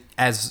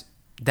as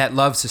that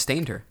love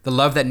sustained her, the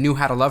love that knew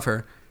how to love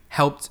her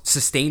helped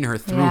sustain her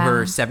through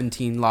her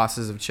 17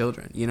 losses of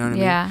children. You know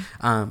what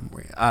I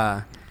mean?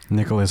 Yeah.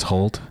 Nicholas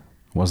Hoult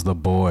was the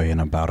boy in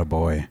About a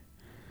Boy.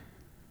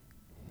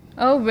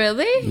 Oh,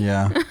 really?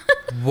 Yeah.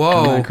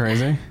 Whoa. Isn't that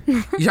crazy?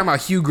 You talking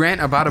about Hugh Grant,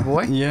 About a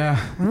Boy? Yeah.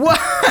 What?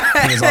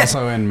 He's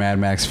also in Mad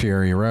Max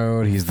Fury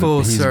Road. He's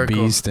Full circle.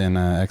 Beast in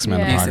X-Men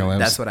Apocalypse.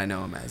 That's what I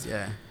know him as,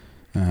 yeah.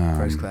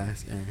 First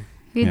Class, yeah.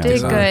 He Yeah,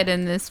 did so- good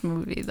in this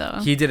movie, though.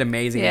 He did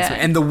amazing. Yeah.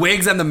 And the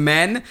wigs on the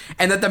men,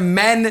 and that the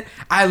men,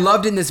 I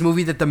loved in this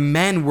movie that the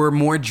men were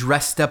more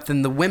dressed up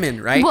than the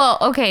women, right? Well,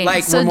 okay.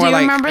 Like, So we're do more you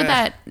like,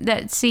 remember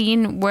that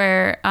scene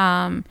where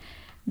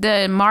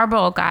the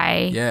Marble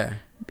guy? Yeah.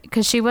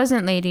 Because she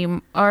wasn't Lady,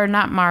 or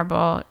not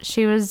Marble.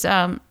 She was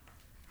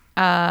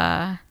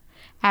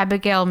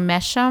Abigail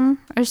Mesham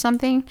or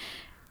something.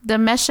 The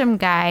Mesham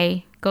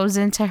guy goes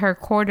into her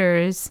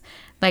quarters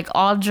like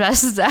all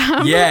dressed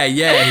up. Yeah,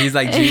 he's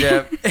like G'd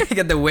up. He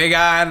got the wig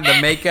on,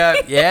 the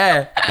makeup.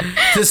 Yeah.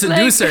 To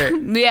seduce her.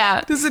 Yeah.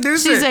 To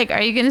seduce She's her. like,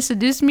 are you going to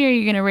seduce me or are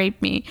you going to rape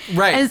me?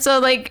 Right. And so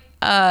like,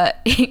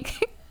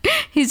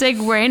 he's like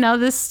wearing all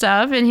this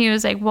stuff and he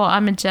was like, well,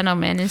 I'm a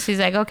gentleman. And she's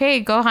like, okay,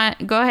 go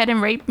ahead and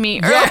rape me.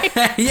 Or like-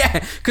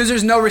 Yeah, because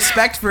there's no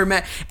respect for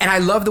men. And I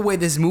love the way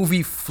this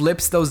movie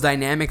flips those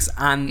dynamics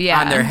on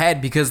their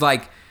head, because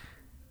like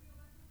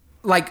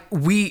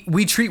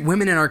we treat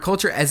women in our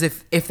culture as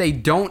if they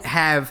don't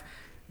have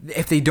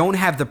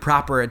the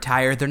proper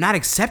attire, they're not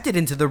accepted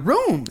into the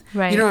room.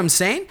 Right. You know what I'm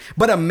saying?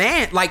 But a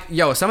man, like,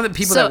 some of the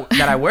people So-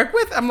 that I work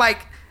with, I'm like,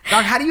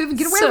 dog, how do you even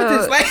get away with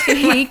this? Like,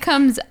 he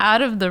comes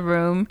out of the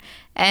room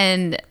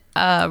and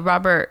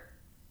Robert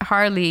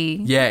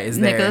Harley, is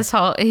there. Nicholas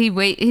Hoult,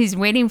 he's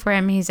waiting for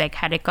him. He's like,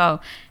 how'd it go?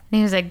 And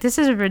he was like, this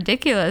is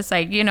ridiculous.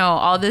 Like,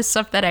 all this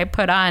stuff that I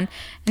put on.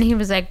 And he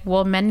was like,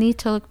 well, men need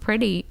to look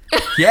pretty.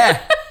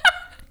 yeah.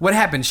 What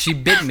happened? She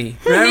bit me.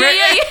 Remember?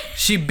 Yeah.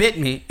 She bit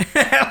me.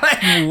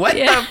 Like, what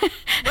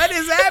what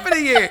is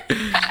happening here?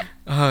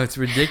 Oh, it's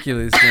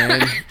ridiculous,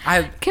 man.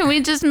 Can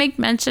we just make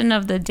mention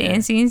of the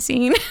dancing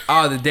scene?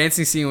 Oh, the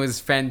dancing scene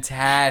was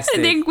fantastic.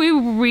 I think we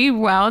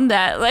rewound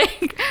that.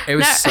 Like, It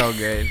was so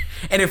good.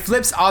 And it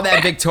flips all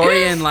that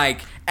Victorian,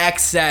 like,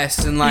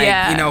 excess and, like,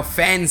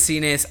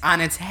 fanciness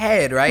on its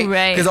head, right?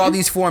 Right. Because all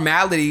these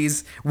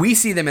formalities, we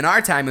see them in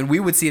our time, and we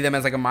would see them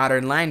as, like, a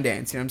modern line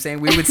dance. You know what I'm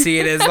saying? We would see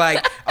it as,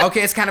 like,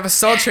 okay, it's kind of a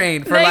soul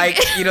train for, like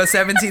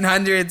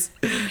 1700s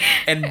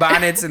and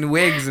bonnets and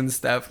wigs and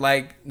stuff.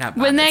 Like, not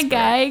bonnets, when that but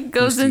guy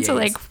goes into bustiers.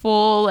 like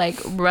full like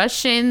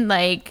Russian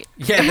like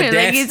the like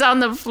dance. he's on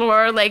the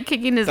floor like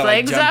kicking his The,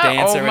 like, legs jump out.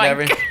 dance Oh or my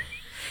whatever. god!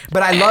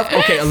 But I love,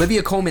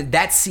 Olivia Colman,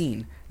 that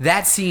scene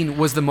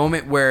was the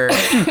moment where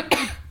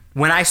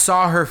when I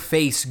saw her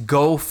face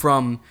go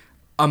from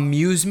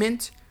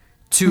amusement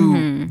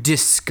to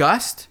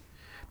disgust,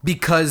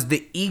 because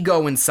the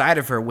ego inside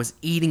of her was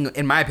eating,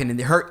 in my opinion,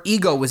 her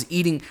ego was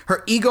eating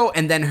her ego,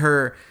 and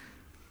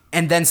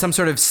then some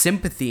sort of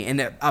sympathy and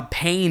a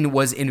pain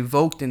was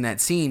invoked in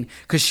that scene,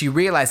 because she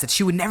realized that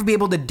she would never be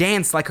able to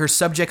dance like her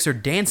subjects are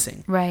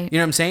dancing. Right. You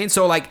know what I'm saying?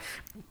 So, like,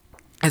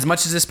 as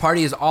much as this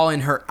party is all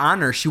in her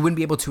honor, she wouldn't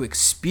be able to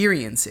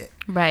experience it.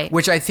 Right.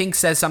 Which I think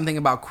says something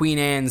about Queen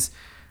Anne's,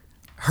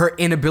 her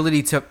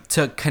inability to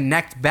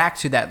connect back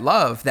to that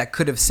love that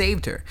could have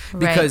saved her.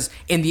 Because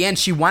in the end,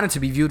 she wanted to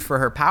be viewed for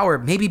her power,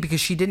 maybe because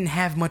she didn't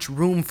have much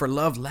room for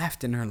love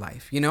left in her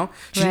life, She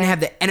didn't have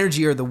the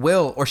energy or the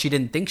will, or she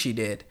didn't think she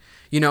did,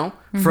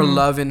 for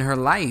love in her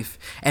life.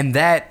 And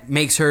that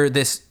makes her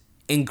this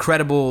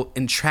incredible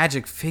and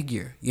tragic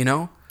figure,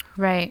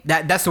 Right.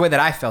 That's the way that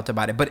I felt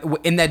about it. But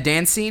in that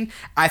dance scene,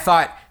 I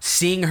thought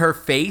seeing her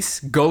face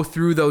go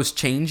through those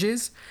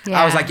changes,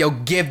 I was Yeah. like, yo,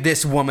 give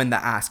this woman the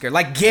Oscar.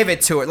 Like, give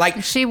it to her.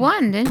 Like, She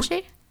won, didn't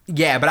she?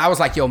 yeah, but I was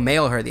like, yo,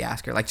 mail her the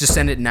Oscar. Like, just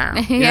send it now.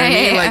 You know what I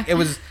mean? Like,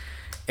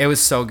 it was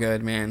so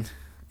good, man.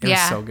 It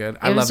was so good.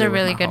 I It was loved a with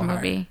really my good whole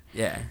heart. movie.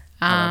 Yeah.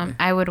 I loved it.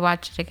 I would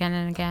watch it again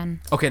and again.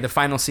 Okay, the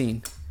final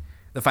scene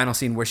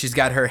where she's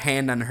got her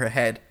hand on her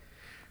head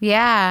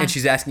Yeah. and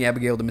she's asking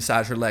Abigail to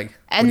massage her leg.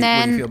 And what do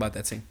then- you feel about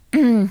that scene?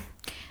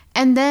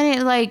 And then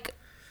it like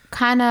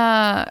kind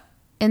of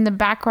in the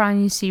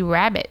background you see It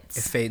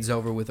rabbits. fades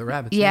over with the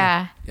rabbits.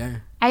 Yeah. Yeah.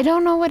 I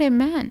don't know what it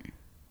meant.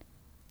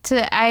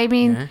 I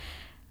mean, Yeah.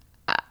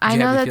 I Did you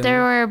know have a that there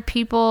feeling? were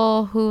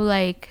people who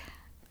like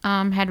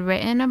had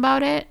written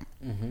about it.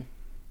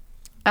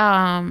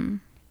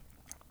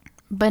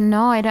 But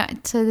no, I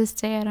don't. To this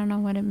day, I don't know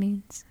what it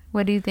means.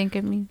 What do you think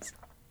it means?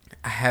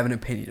 I have an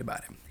opinion about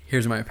it.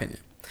 Here's my opinion.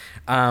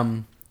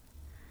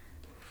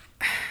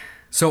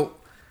 So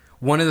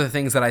one of the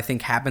things that I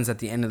think happens at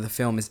the end of the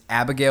film is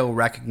Abigail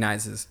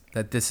recognizes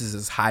that this is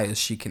as high as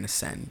she can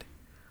ascend,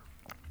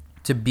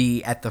 to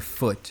be at the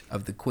foot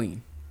of the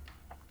queen.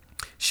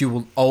 She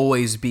will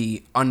always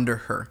be under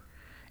her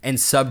and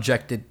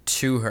subjected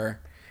to her,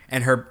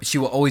 and she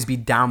will always be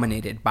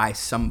dominated by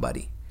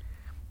somebody.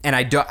 And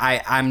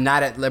I'm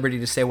not at liberty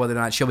to say whether or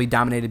not she'll be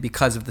dominated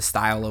because of the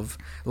style of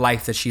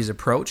life that she's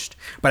approached.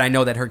 But I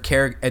know that her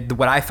character,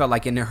 what I felt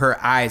like in her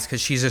eyes,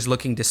 because she's just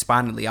looking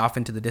despondently off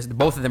into the distance.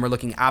 Both of them are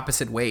looking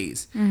opposite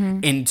ways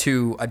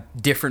into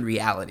different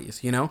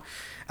realities,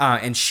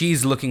 and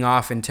she's looking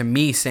off into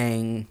me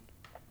saying,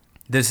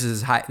 "This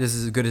is high. This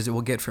is as good as it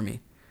will get for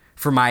me,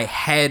 for my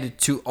head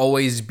to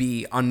always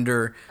be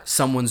under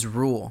someone's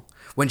rule."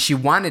 When she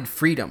wanted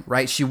freedom,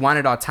 right? She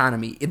wanted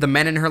autonomy. The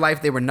men in her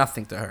life, they were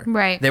nothing to her.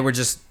 Right. They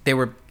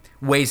were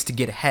ways to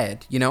get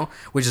ahead, you know,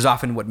 which is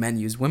often what men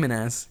use women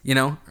as, you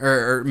know,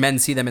 or men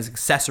see them as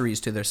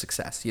accessories to their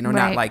success, you know,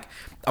 not Right. like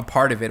a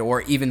part of it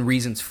or even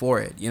reasons for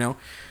it, you know.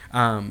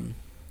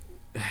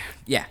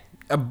 Yeah.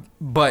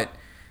 But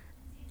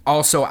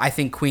also, I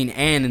think Queen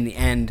Anne in the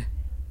end,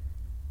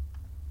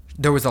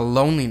 there was a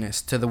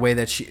loneliness to the way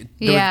that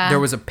there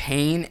was a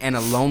pain and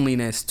a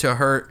loneliness to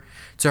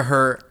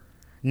her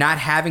not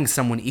having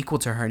someone equal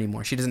to her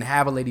anymore. She doesn't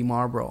have a Lady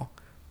Marlborough.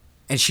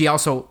 And she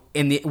also,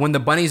 when the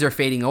bunnies are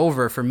fading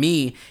over, for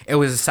me, it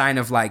was a sign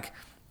of like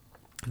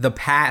the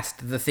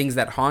past, the things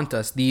that haunt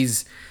us,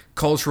 these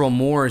cultural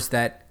mores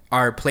that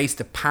are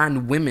placed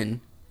upon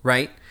women,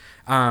 right?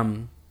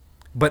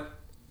 But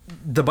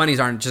the bunnies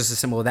aren't just a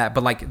symbol of that,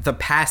 but like the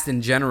past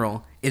in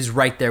general is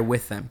right there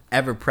with them,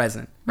 ever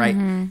present, right?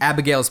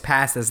 Abigail's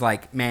past is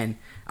like, man,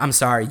 I'm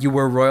sorry, you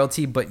were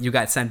royalty, but you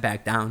got sent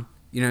back down.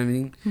 You know what I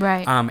mean?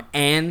 Right.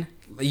 And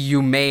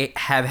you may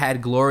have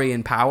had glory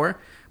and power,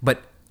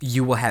 but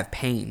you will have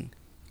pain.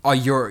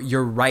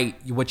 You're right.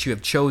 What you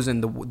have chosen,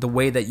 the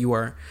way that you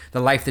are, the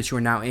life that you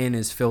are now in,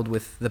 is filled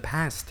with the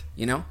past.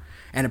 You know,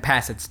 and a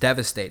past that's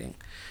devastating.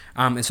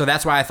 And so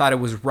that's why I thought it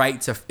was right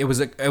to. It was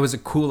a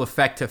cool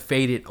effect to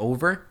fade it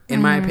over,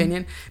 in my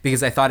opinion,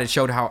 because I thought it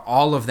showed how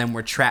all of them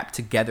were trapped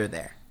together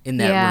there in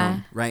that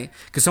room, right?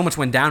 Because so much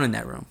went down in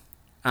that room.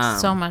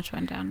 So much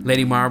went down.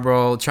 Lady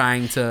Marlborough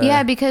trying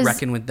to because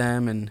reckon with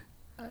them, and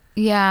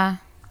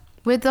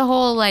with the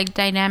whole like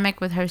dynamic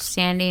with her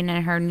standing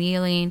and her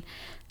kneeling,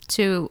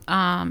 to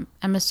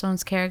Emma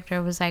Stone's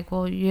character was like,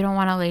 well, you don't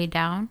want to lay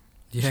down.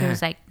 She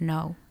was like,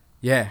 no.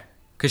 Yeah.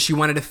 Because she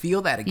wanted to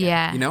feel that again.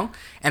 Yeah. You know?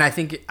 And I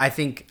think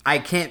I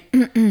can't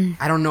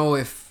I don't know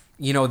if,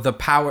 you know, the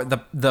power,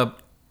 the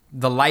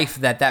life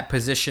that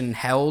position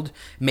held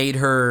made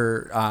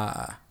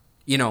her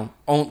you know,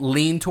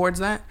 lean towards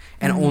that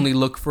and only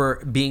look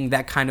for being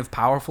that kind of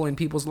powerful in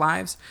people's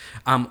lives,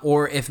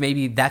 or if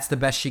maybe that's the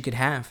best she could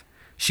have.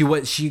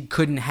 She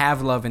couldn't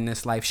have love in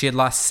this life. She had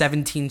lost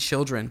 17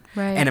 children,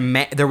 right.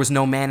 And there was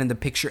no man in the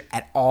picture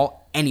at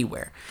all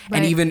anywhere. Right.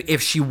 And even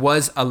if she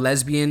was a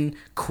lesbian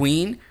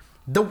queen,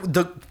 they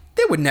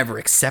would never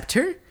accept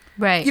her.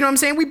 Right. You know what I'm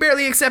saying? We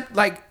barely accept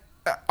like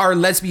our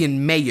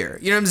lesbian mayor.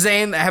 You know what I'm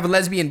saying? I have a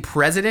lesbian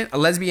president,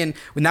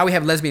 now we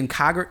have lesbian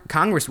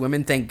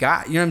congresswomen, thank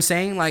God. You know what I'm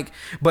saying? Like,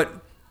 but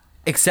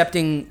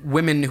accepting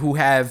women who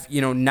have, you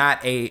know, not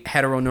a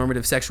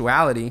heteronormative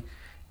sexuality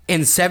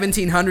in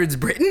 1700s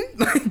Britain,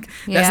 like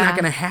that's not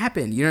going to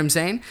happen. You know what I'm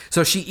saying?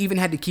 So she even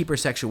had to keep her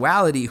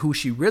sexuality, who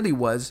she really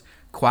was,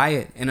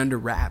 quiet and under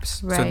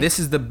wraps. Right. So this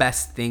is the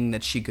best thing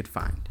that she could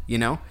find, you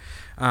know?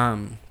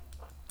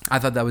 I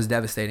thought that was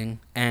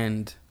devastating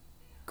and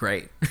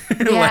great.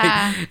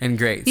 And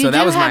great. You so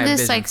that was my have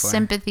this vision like for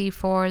sympathy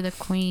for the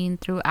queen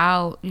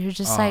throughout. You're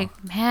just like,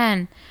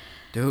 man,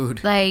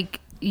 dude, like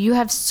you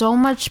have so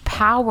much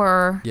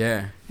power.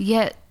 Yeah.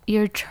 Yet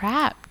you're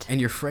trapped.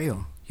 And you're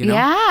frail. You know?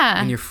 Yeah.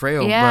 And you're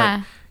frail,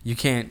 but you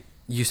can't.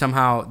 You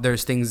somehow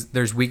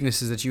there's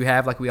weaknesses that you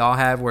have, like we all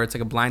have, where it's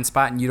like a blind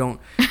spot, and you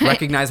don't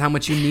recognize how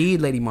much you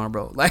need Lady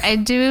Marlborough. Like I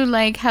do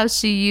like how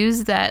she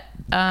used that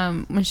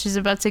when she's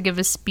about to give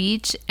a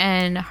speech,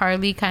 and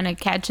Harley kind of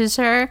catches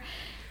her,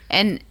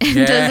 and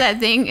does that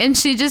thing, and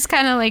she just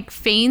kind of like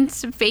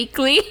faints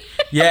fakely.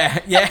 Yeah.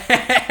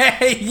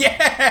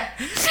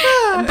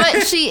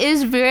 But she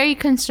is very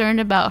concerned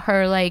about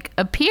her like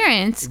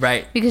appearance,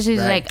 right? Because she's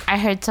like, I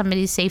heard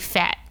somebody say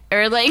fat.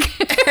 Or like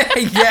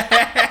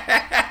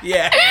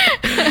yeah.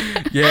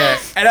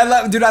 And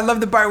I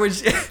love the part when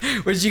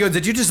she goes,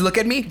 did you just look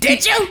at me?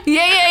 Did you?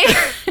 Yeah.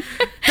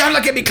 Don't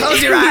look at me,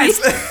 close your eyes.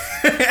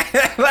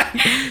 Like,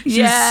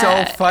 she's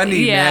so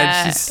funny,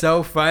 man. She's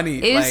so funny.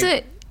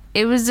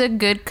 It was a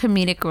good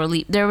comedic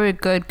relief. There were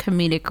good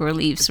comedic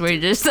reliefs where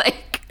you're just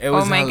like,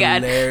 oh my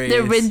hilarious.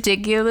 God, the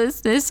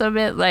ridiculousness of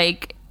it,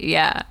 like,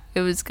 yeah,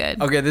 it was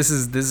good. Okay, this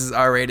is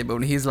R-rated, but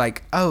when he's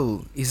like,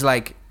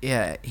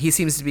 yeah, he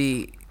seems to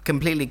be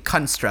completely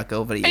construct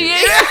over you. Yeah.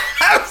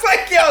 I was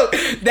like, yo,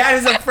 that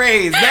is a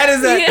phrase. That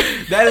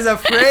is a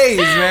phrase,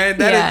 man.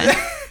 That is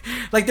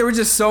like there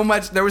was so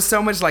much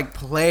like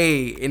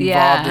play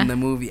involved in the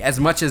movie, as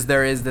much as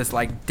there is this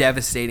like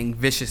devastating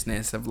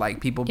viciousness of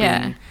like people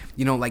being,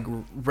 you know, like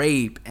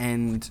rape,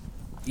 and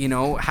you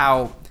know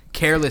how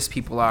careless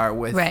people are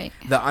with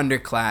the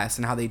underclass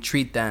and how they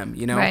treat them,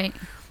 you know. Right.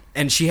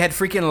 And she had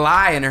freaking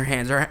lye in her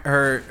hands.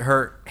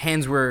 Her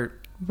hands were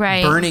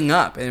burning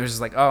up, and it was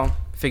just like, oh,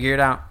 figure it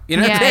out. You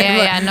know what I'm saying?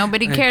 Yeah.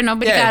 Nobody cared.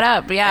 Nobody got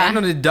up. Yeah. Ain't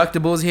no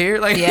deductibles here.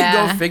 Like,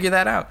 go figure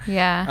that out.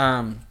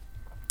 Yeah.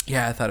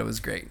 Yeah, I thought it was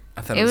great.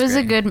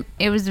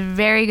 It was a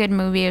very good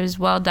movie. It was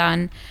well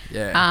done.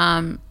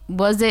 Yeah.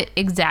 Was it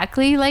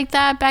exactly like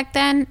that back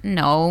then?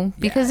 No,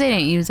 because they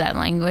didn't use that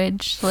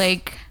language.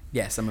 Like.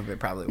 Yeah, some of it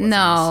probably wasn't.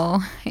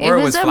 No. Or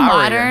it was a flowery.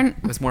 modern.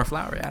 It was more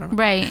flowery. I don't know.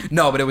 Right.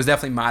 No, but it was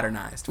definitely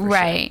modernized. For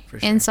right. Sure, for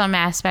sure. In some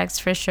aspects,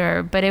 for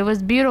sure. But it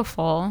was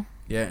beautiful.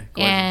 Yeah.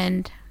 Gorgeous.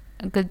 And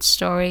a good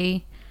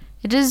story.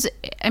 It is.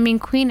 I mean,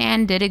 Queen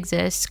Anne did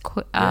exist.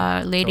 Lady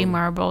totally.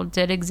 Marlborough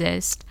did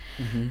exist.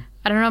 Mm-hmm.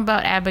 I don't know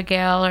about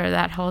Abigail or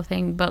that whole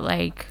thing, but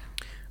like,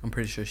 I'm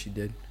pretty sure she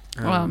did.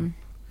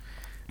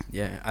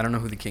 Yeah, I don't know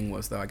who the king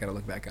was though. I gotta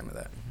look back onto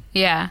that.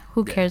 Yeah,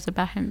 who cares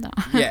about him though?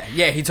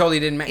 Yeah, he totally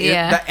didn't.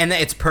 And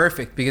it's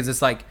perfect because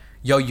it's like,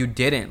 yo, you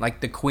didn't.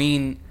 Like the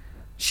queen,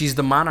 she's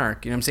the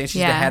monarch. You know what I'm saying?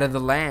 She's the head of the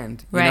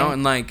land. You know,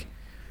 and like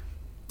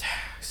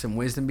some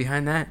wisdom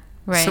behind that.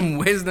 Right. Some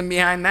wisdom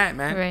behind that,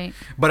 man. Right.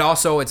 But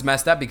also, it's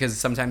messed up because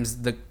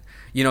sometimes the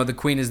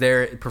queen is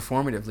there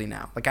performatively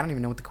now. Like I don't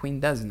even know what the queen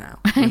does now.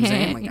 You know what I'm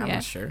saying? Like I'm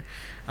not sure.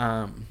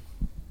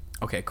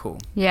 Okay, cool.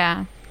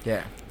 Yeah.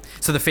 Yeah.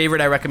 So the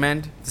favorite I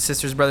recommend, the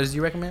Sisters Brothers. Do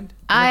you recommend?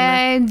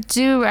 I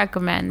do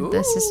recommend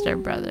the Sister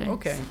Brothers.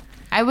 Okay.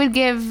 I would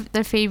give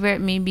the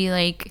favorite maybe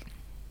like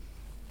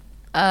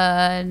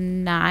a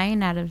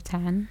 9 out of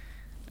 10.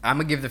 I'm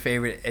gonna give the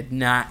favorite a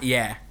 9.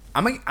 Yeah.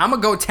 I'm gonna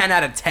go 10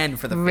 out of 10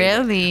 for the favorite.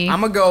 Really?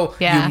 I'm gonna go.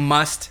 Yeah. You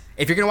must.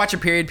 If you're gonna watch a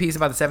period piece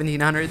about the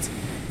 1700s,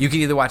 you can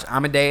either watch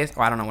Amadeus.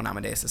 I don't know when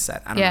Amadeus is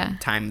set. I don't know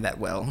time that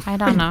well. I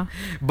don't know.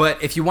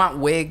 But if you want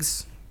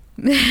wigs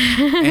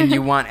and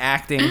you want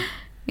acting.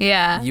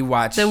 Yeah. You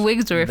watch the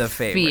wigs were the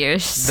favorite.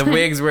 fierce. The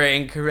wigs were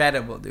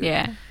incredible, dude.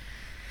 Yeah.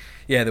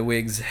 Yeah, the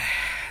wigs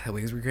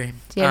were great.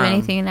 Do you have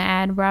anything to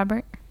add,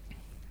 Robert?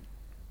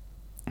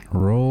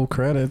 Roll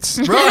credits.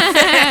 All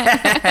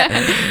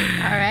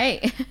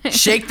right.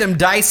 Shake them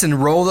dice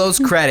and roll those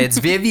credits.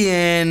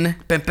 Vivian.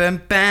 Bam,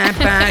 bam, bam,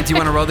 bam. Do you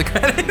want to roll the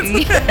credits? Do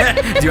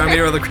you want me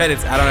to roll the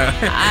credits? I don't know.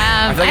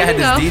 I feel like I had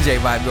this DJ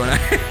vibe going on.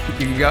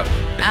 You can go.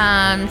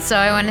 So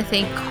I want to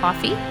thank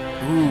Coffee.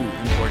 Ooh,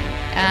 important.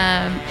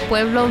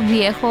 Pueblo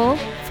Viejo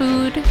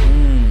food.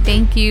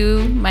 Thank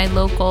you, my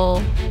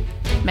local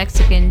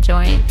Mexican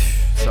joint.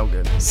 So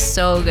good.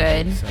 So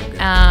good. So good.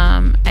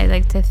 I'd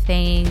like to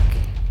thank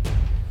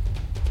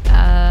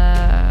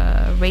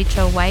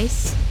Rachel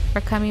Weisz for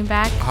coming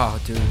back. Oh,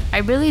 dude. I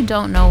really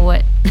don't know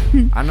what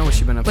I don't know what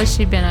she's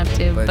been up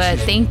to. But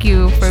thank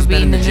you for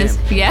being in this.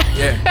 Yeah.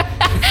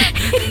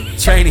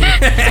 Training.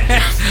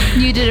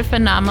 You did a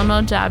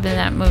phenomenal job in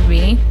that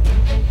movie.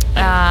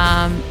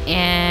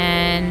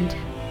 And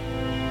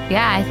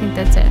yeah, I think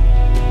that's it.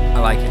 I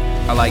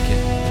like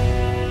it.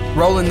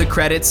 Rolling the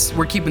credits.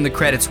 We're keeping the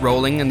credits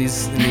rolling, and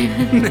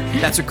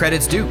that's what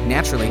credits do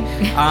naturally.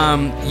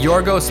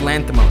 Yorgos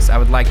Lanthimos. I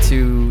would like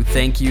to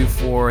thank you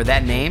for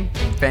that name.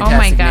 Fantastic. Oh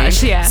my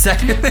gosh, name. yeah.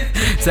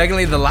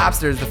 Secondly, The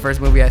Lobster is the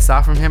first movie I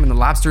saw from him, and The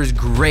Lobster is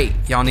great.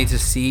 Y'all need to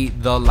see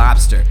The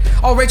Lobster.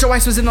 Oh, Rachel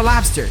Weisz was in The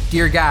Lobster.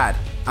 Dear God.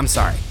 I'm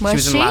sorry. She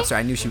was in The Lobster.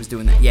 I knew she was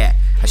doing that. Yeah,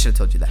 I should have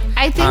told you that.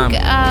 I think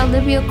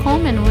Olivia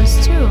Colman was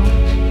too.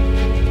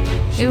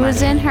 It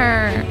was in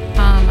her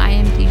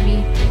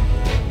IMDb.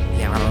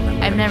 Yeah, I don't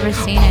remember. I've never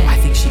seen it. I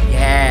think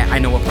I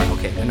know what part.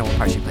 Okay, I know what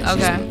part she plays.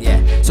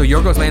 Okay. So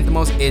Yorgos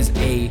Lanthimos is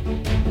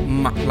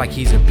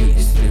he's a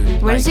beast,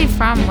 dude. Where's he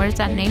from? Where's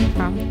that name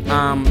from?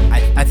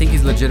 I think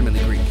he's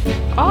legitimately Greek.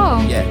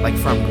 Oh. Yeah, like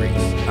from Greece.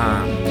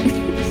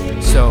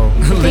 So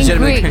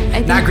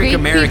legitimately, not Greek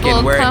American.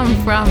 People where come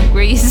from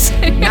Greece.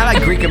 Not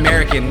like Greek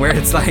American, where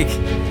it's like,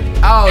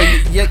 oh,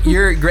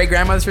 your great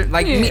grandmother's from,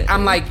 like me.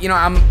 I'm like,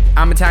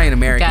 I'm Italian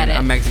American.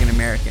 I'm Mexican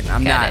American.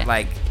 I'm not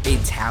like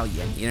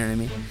Italian. You know what I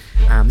mean?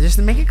 Just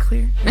to make it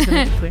clear. So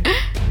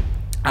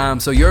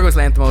Yorgos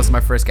Lanthimos is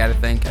my first guy to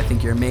thank. I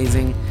think you're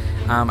amazing.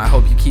 I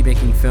hope you keep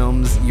making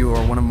films. You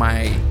are one of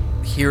my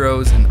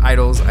heroes and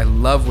idols. I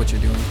love what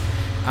you're doing.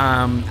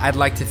 I'd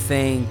like to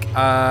thank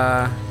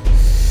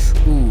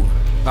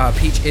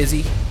Peach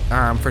Izzy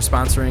for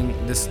sponsoring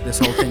this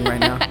whole thing right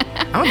now.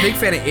 I'm a big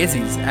fan of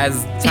Izzy's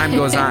as time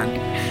goes on.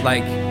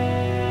 Like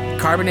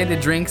carbonated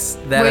drinks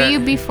that Were you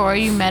before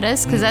you met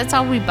us? Because that's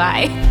all we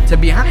buy. To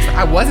be honest,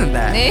 I wasn't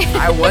that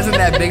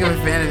big of a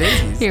fan of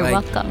Izzy's. You're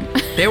welcome.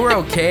 They were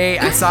okay.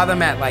 I saw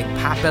them at like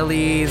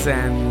Papeli's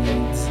and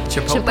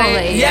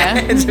Chipotle. Yeah.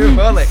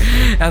 Chipotle.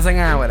 I was like,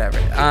 whatever.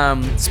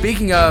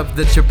 Speaking of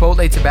the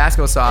Chipotle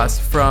Tabasco sauce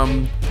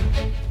from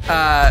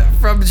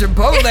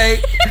Chipotle,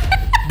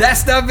 that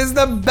stuff is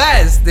the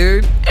best,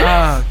 dude.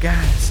 Oh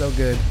God, so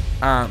good.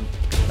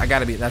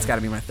 That's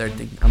gotta be my third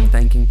thing I'm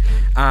thanking.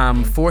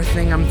 Fourth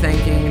thing I'm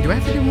thanking. Do I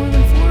have to do more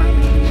than four?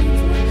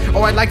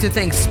 Oh, I'd like to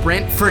thank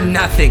Sprint for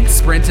nothing.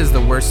 Sprint is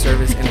the worst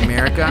service in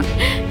America.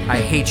 I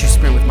hate you,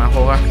 Sprint, with my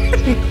whole heart.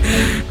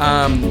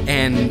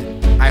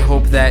 And I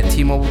hope that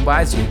T-Mobile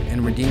buys you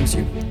and redeems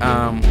you,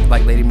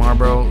 like Lady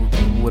Marlborough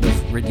would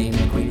have redeemed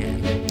Queen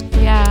Anne.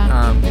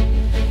 Yeah.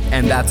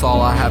 And that's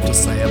all I have to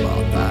say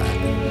about that.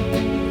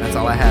 That's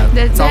all I have.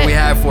 That's all we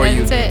have for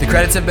you. The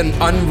credits have been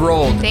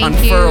unfurled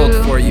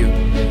for you.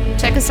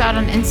 Check us out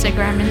on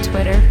Instagram and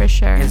Twitter for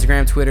sure.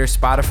 Instagram, Twitter,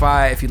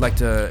 Spotify. If you'd like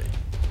to.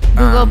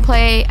 Google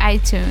Play,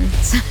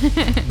 iTunes.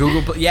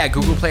 Google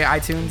Play,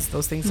 iTunes.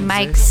 Those things exist.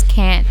 Mics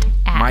can't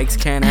act. Mics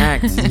can't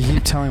act. You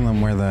keep telling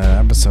them where the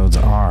episodes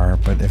are,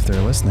 but if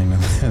they're listening to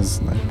this,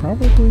 they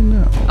probably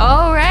know.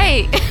 Oh,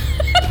 right.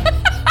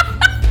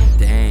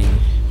 Dang.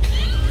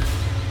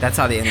 That's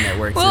how the internet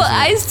works. Well,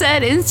 I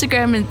said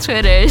Instagram and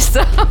Twitter,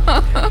 so.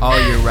 Oh,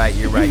 you're right.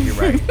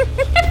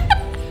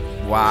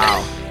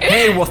 Wow.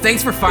 Hey, well,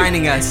 thanks for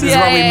finding us, is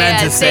what we meant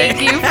to say.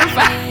 Thank you for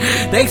finding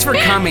us. Thanks for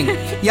coming.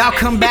 Y'all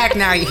come back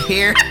now, you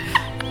hear?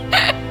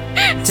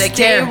 Take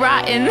Stay care.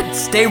 rotten.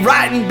 Stay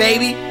rotten,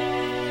 baby.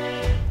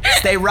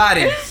 Stay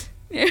rotten.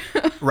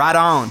 Right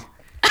on.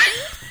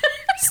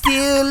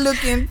 Still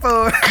looking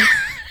for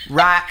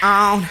right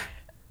on.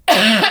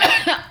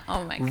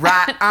 Oh my God.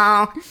 Right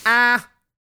on.